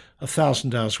that's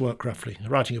 1,000 hours work, roughly.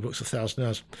 Writing a book's 1,000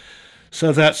 hours.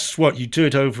 So that's what you do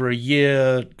it over a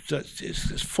year.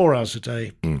 It's 4 hours a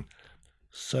day. Mm.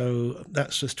 So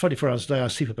that's just 24 hours a day. I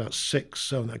sleep about 6.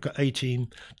 So I've got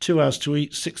 18, 2 hours to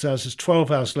eat, 6 hours. There's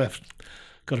 12 hours left.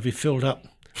 Got to be filled up.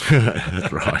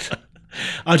 Right.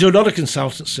 I do a lot of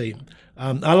consultancy.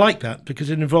 I like that because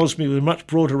it involves me with a much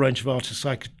broader range of artists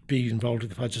I could be involved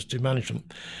with if I just do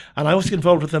management. And I also get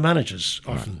involved with the managers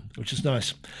often, which is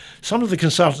nice. Some of the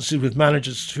consultancies with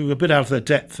managers who are a bit out of their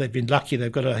depth, they've been lucky,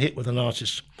 they've got a hit with an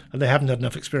artist and they haven't had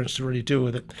enough experience to really deal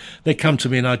with it. They come to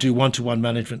me and I do one-to-one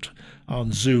management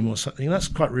on Zoom or something. That's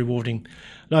quite rewarding.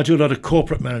 And I do a lot of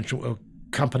corporate management where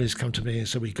companies come to me and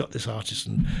say, we've got this artist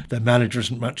and their manager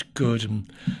isn't much good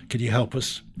and can you help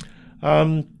us?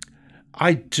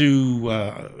 I do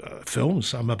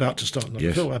films. I'm about to start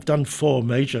another film. I've done 4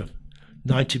 major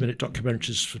 90-minute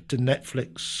documentaries for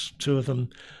Netflix, 2 of them,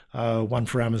 one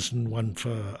for Amazon, one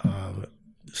for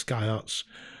Sky Arts.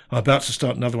 I'm about to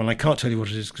start another one. I can't tell you what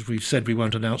it is because we've said we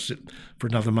won't announce it for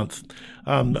another month.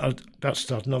 I'm about to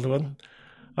start another one.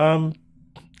 And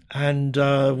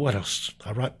what else?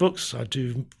 I write books. I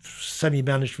do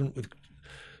semi-management with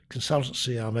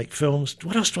consultancy. I make films.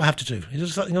 What else do I have to do? Is there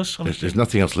something else? There's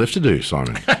nothing else left to do,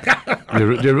 Simon.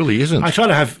 there really isn't. I try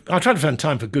to find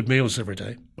time for good meals every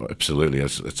day. Oh, absolutely,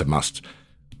 it's a must.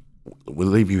 I want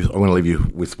to leave you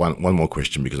with one more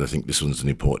question because I think this one's an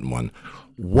important one.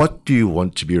 What do you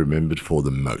want to be remembered for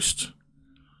the most?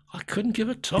 I couldn't give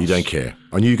a toss. You don't care.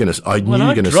 I knew you were going to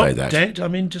say that. Dead, I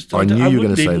knew you were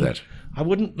going to say that. I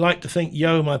wouldn't like to think,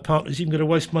 my partner's even going to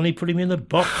waste money putting me in the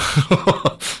box.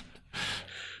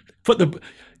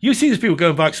 You see these people go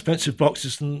and buy expensive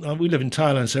boxes, and we live in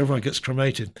Thailand, so everyone gets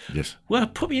cremated. Yes. Well,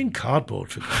 put me in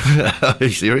cardboard. Are you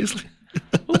seriously?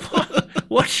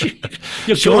 What?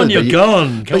 You're gone. You're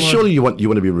gone. But surely you want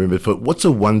to be remembered for what's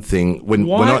the one thing when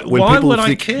people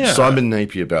think Simon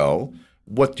Napier-Bell,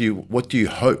 what do you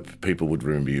hope people would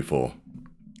remember you for?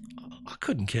 I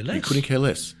couldn't care less. You couldn't care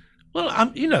less. Well,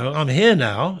 I'm here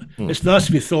now. It's nice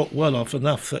to be thought well of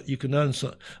enough that you can earn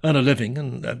a living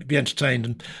and be entertained.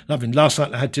 And I mean, last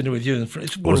night I had dinner with you, and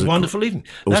it was a wonderful evening.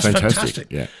 That's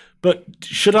fantastic. Yeah. But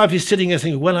should I be sitting there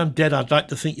thinking, when I'm dead, I'd like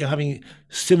to think you're having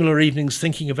similar evenings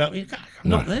thinking about me? I'm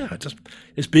not there.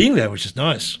 It's being there, which is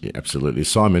nice. Yeah, absolutely.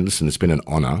 Simon, listen, it's been an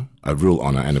honour, a real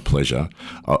honour and a pleasure.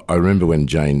 I remember when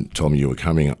Jane told me you were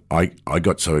coming, I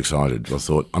got so excited. I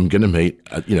thought, I'm going to meet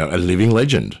a living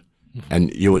legend.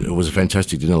 And it was a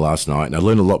fantastic dinner last night, and I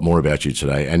learned a lot more about you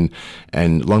today.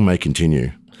 And long may it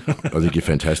continue. I think you're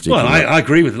fantastic. Well, I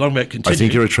agree with long may it continue. I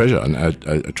think you're a treasure, and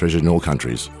a treasure in all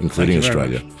countries, including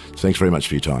Australia. Thanks very much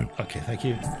for your time. Okay, thank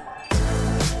you.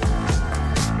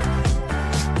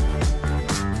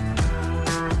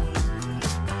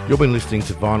 You've been listening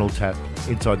to Vinyl Tap,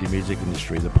 Inside the Music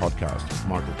Industry, the podcast with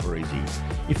Michael Parisi.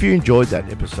 If you enjoyed that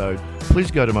episode,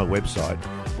 please go to my website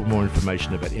for more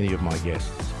information about any of my guests.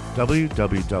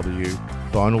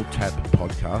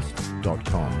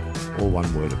 www.vinyltappodcast.com, all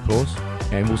one word of course,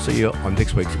 and we'll see you on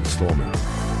next week's installment.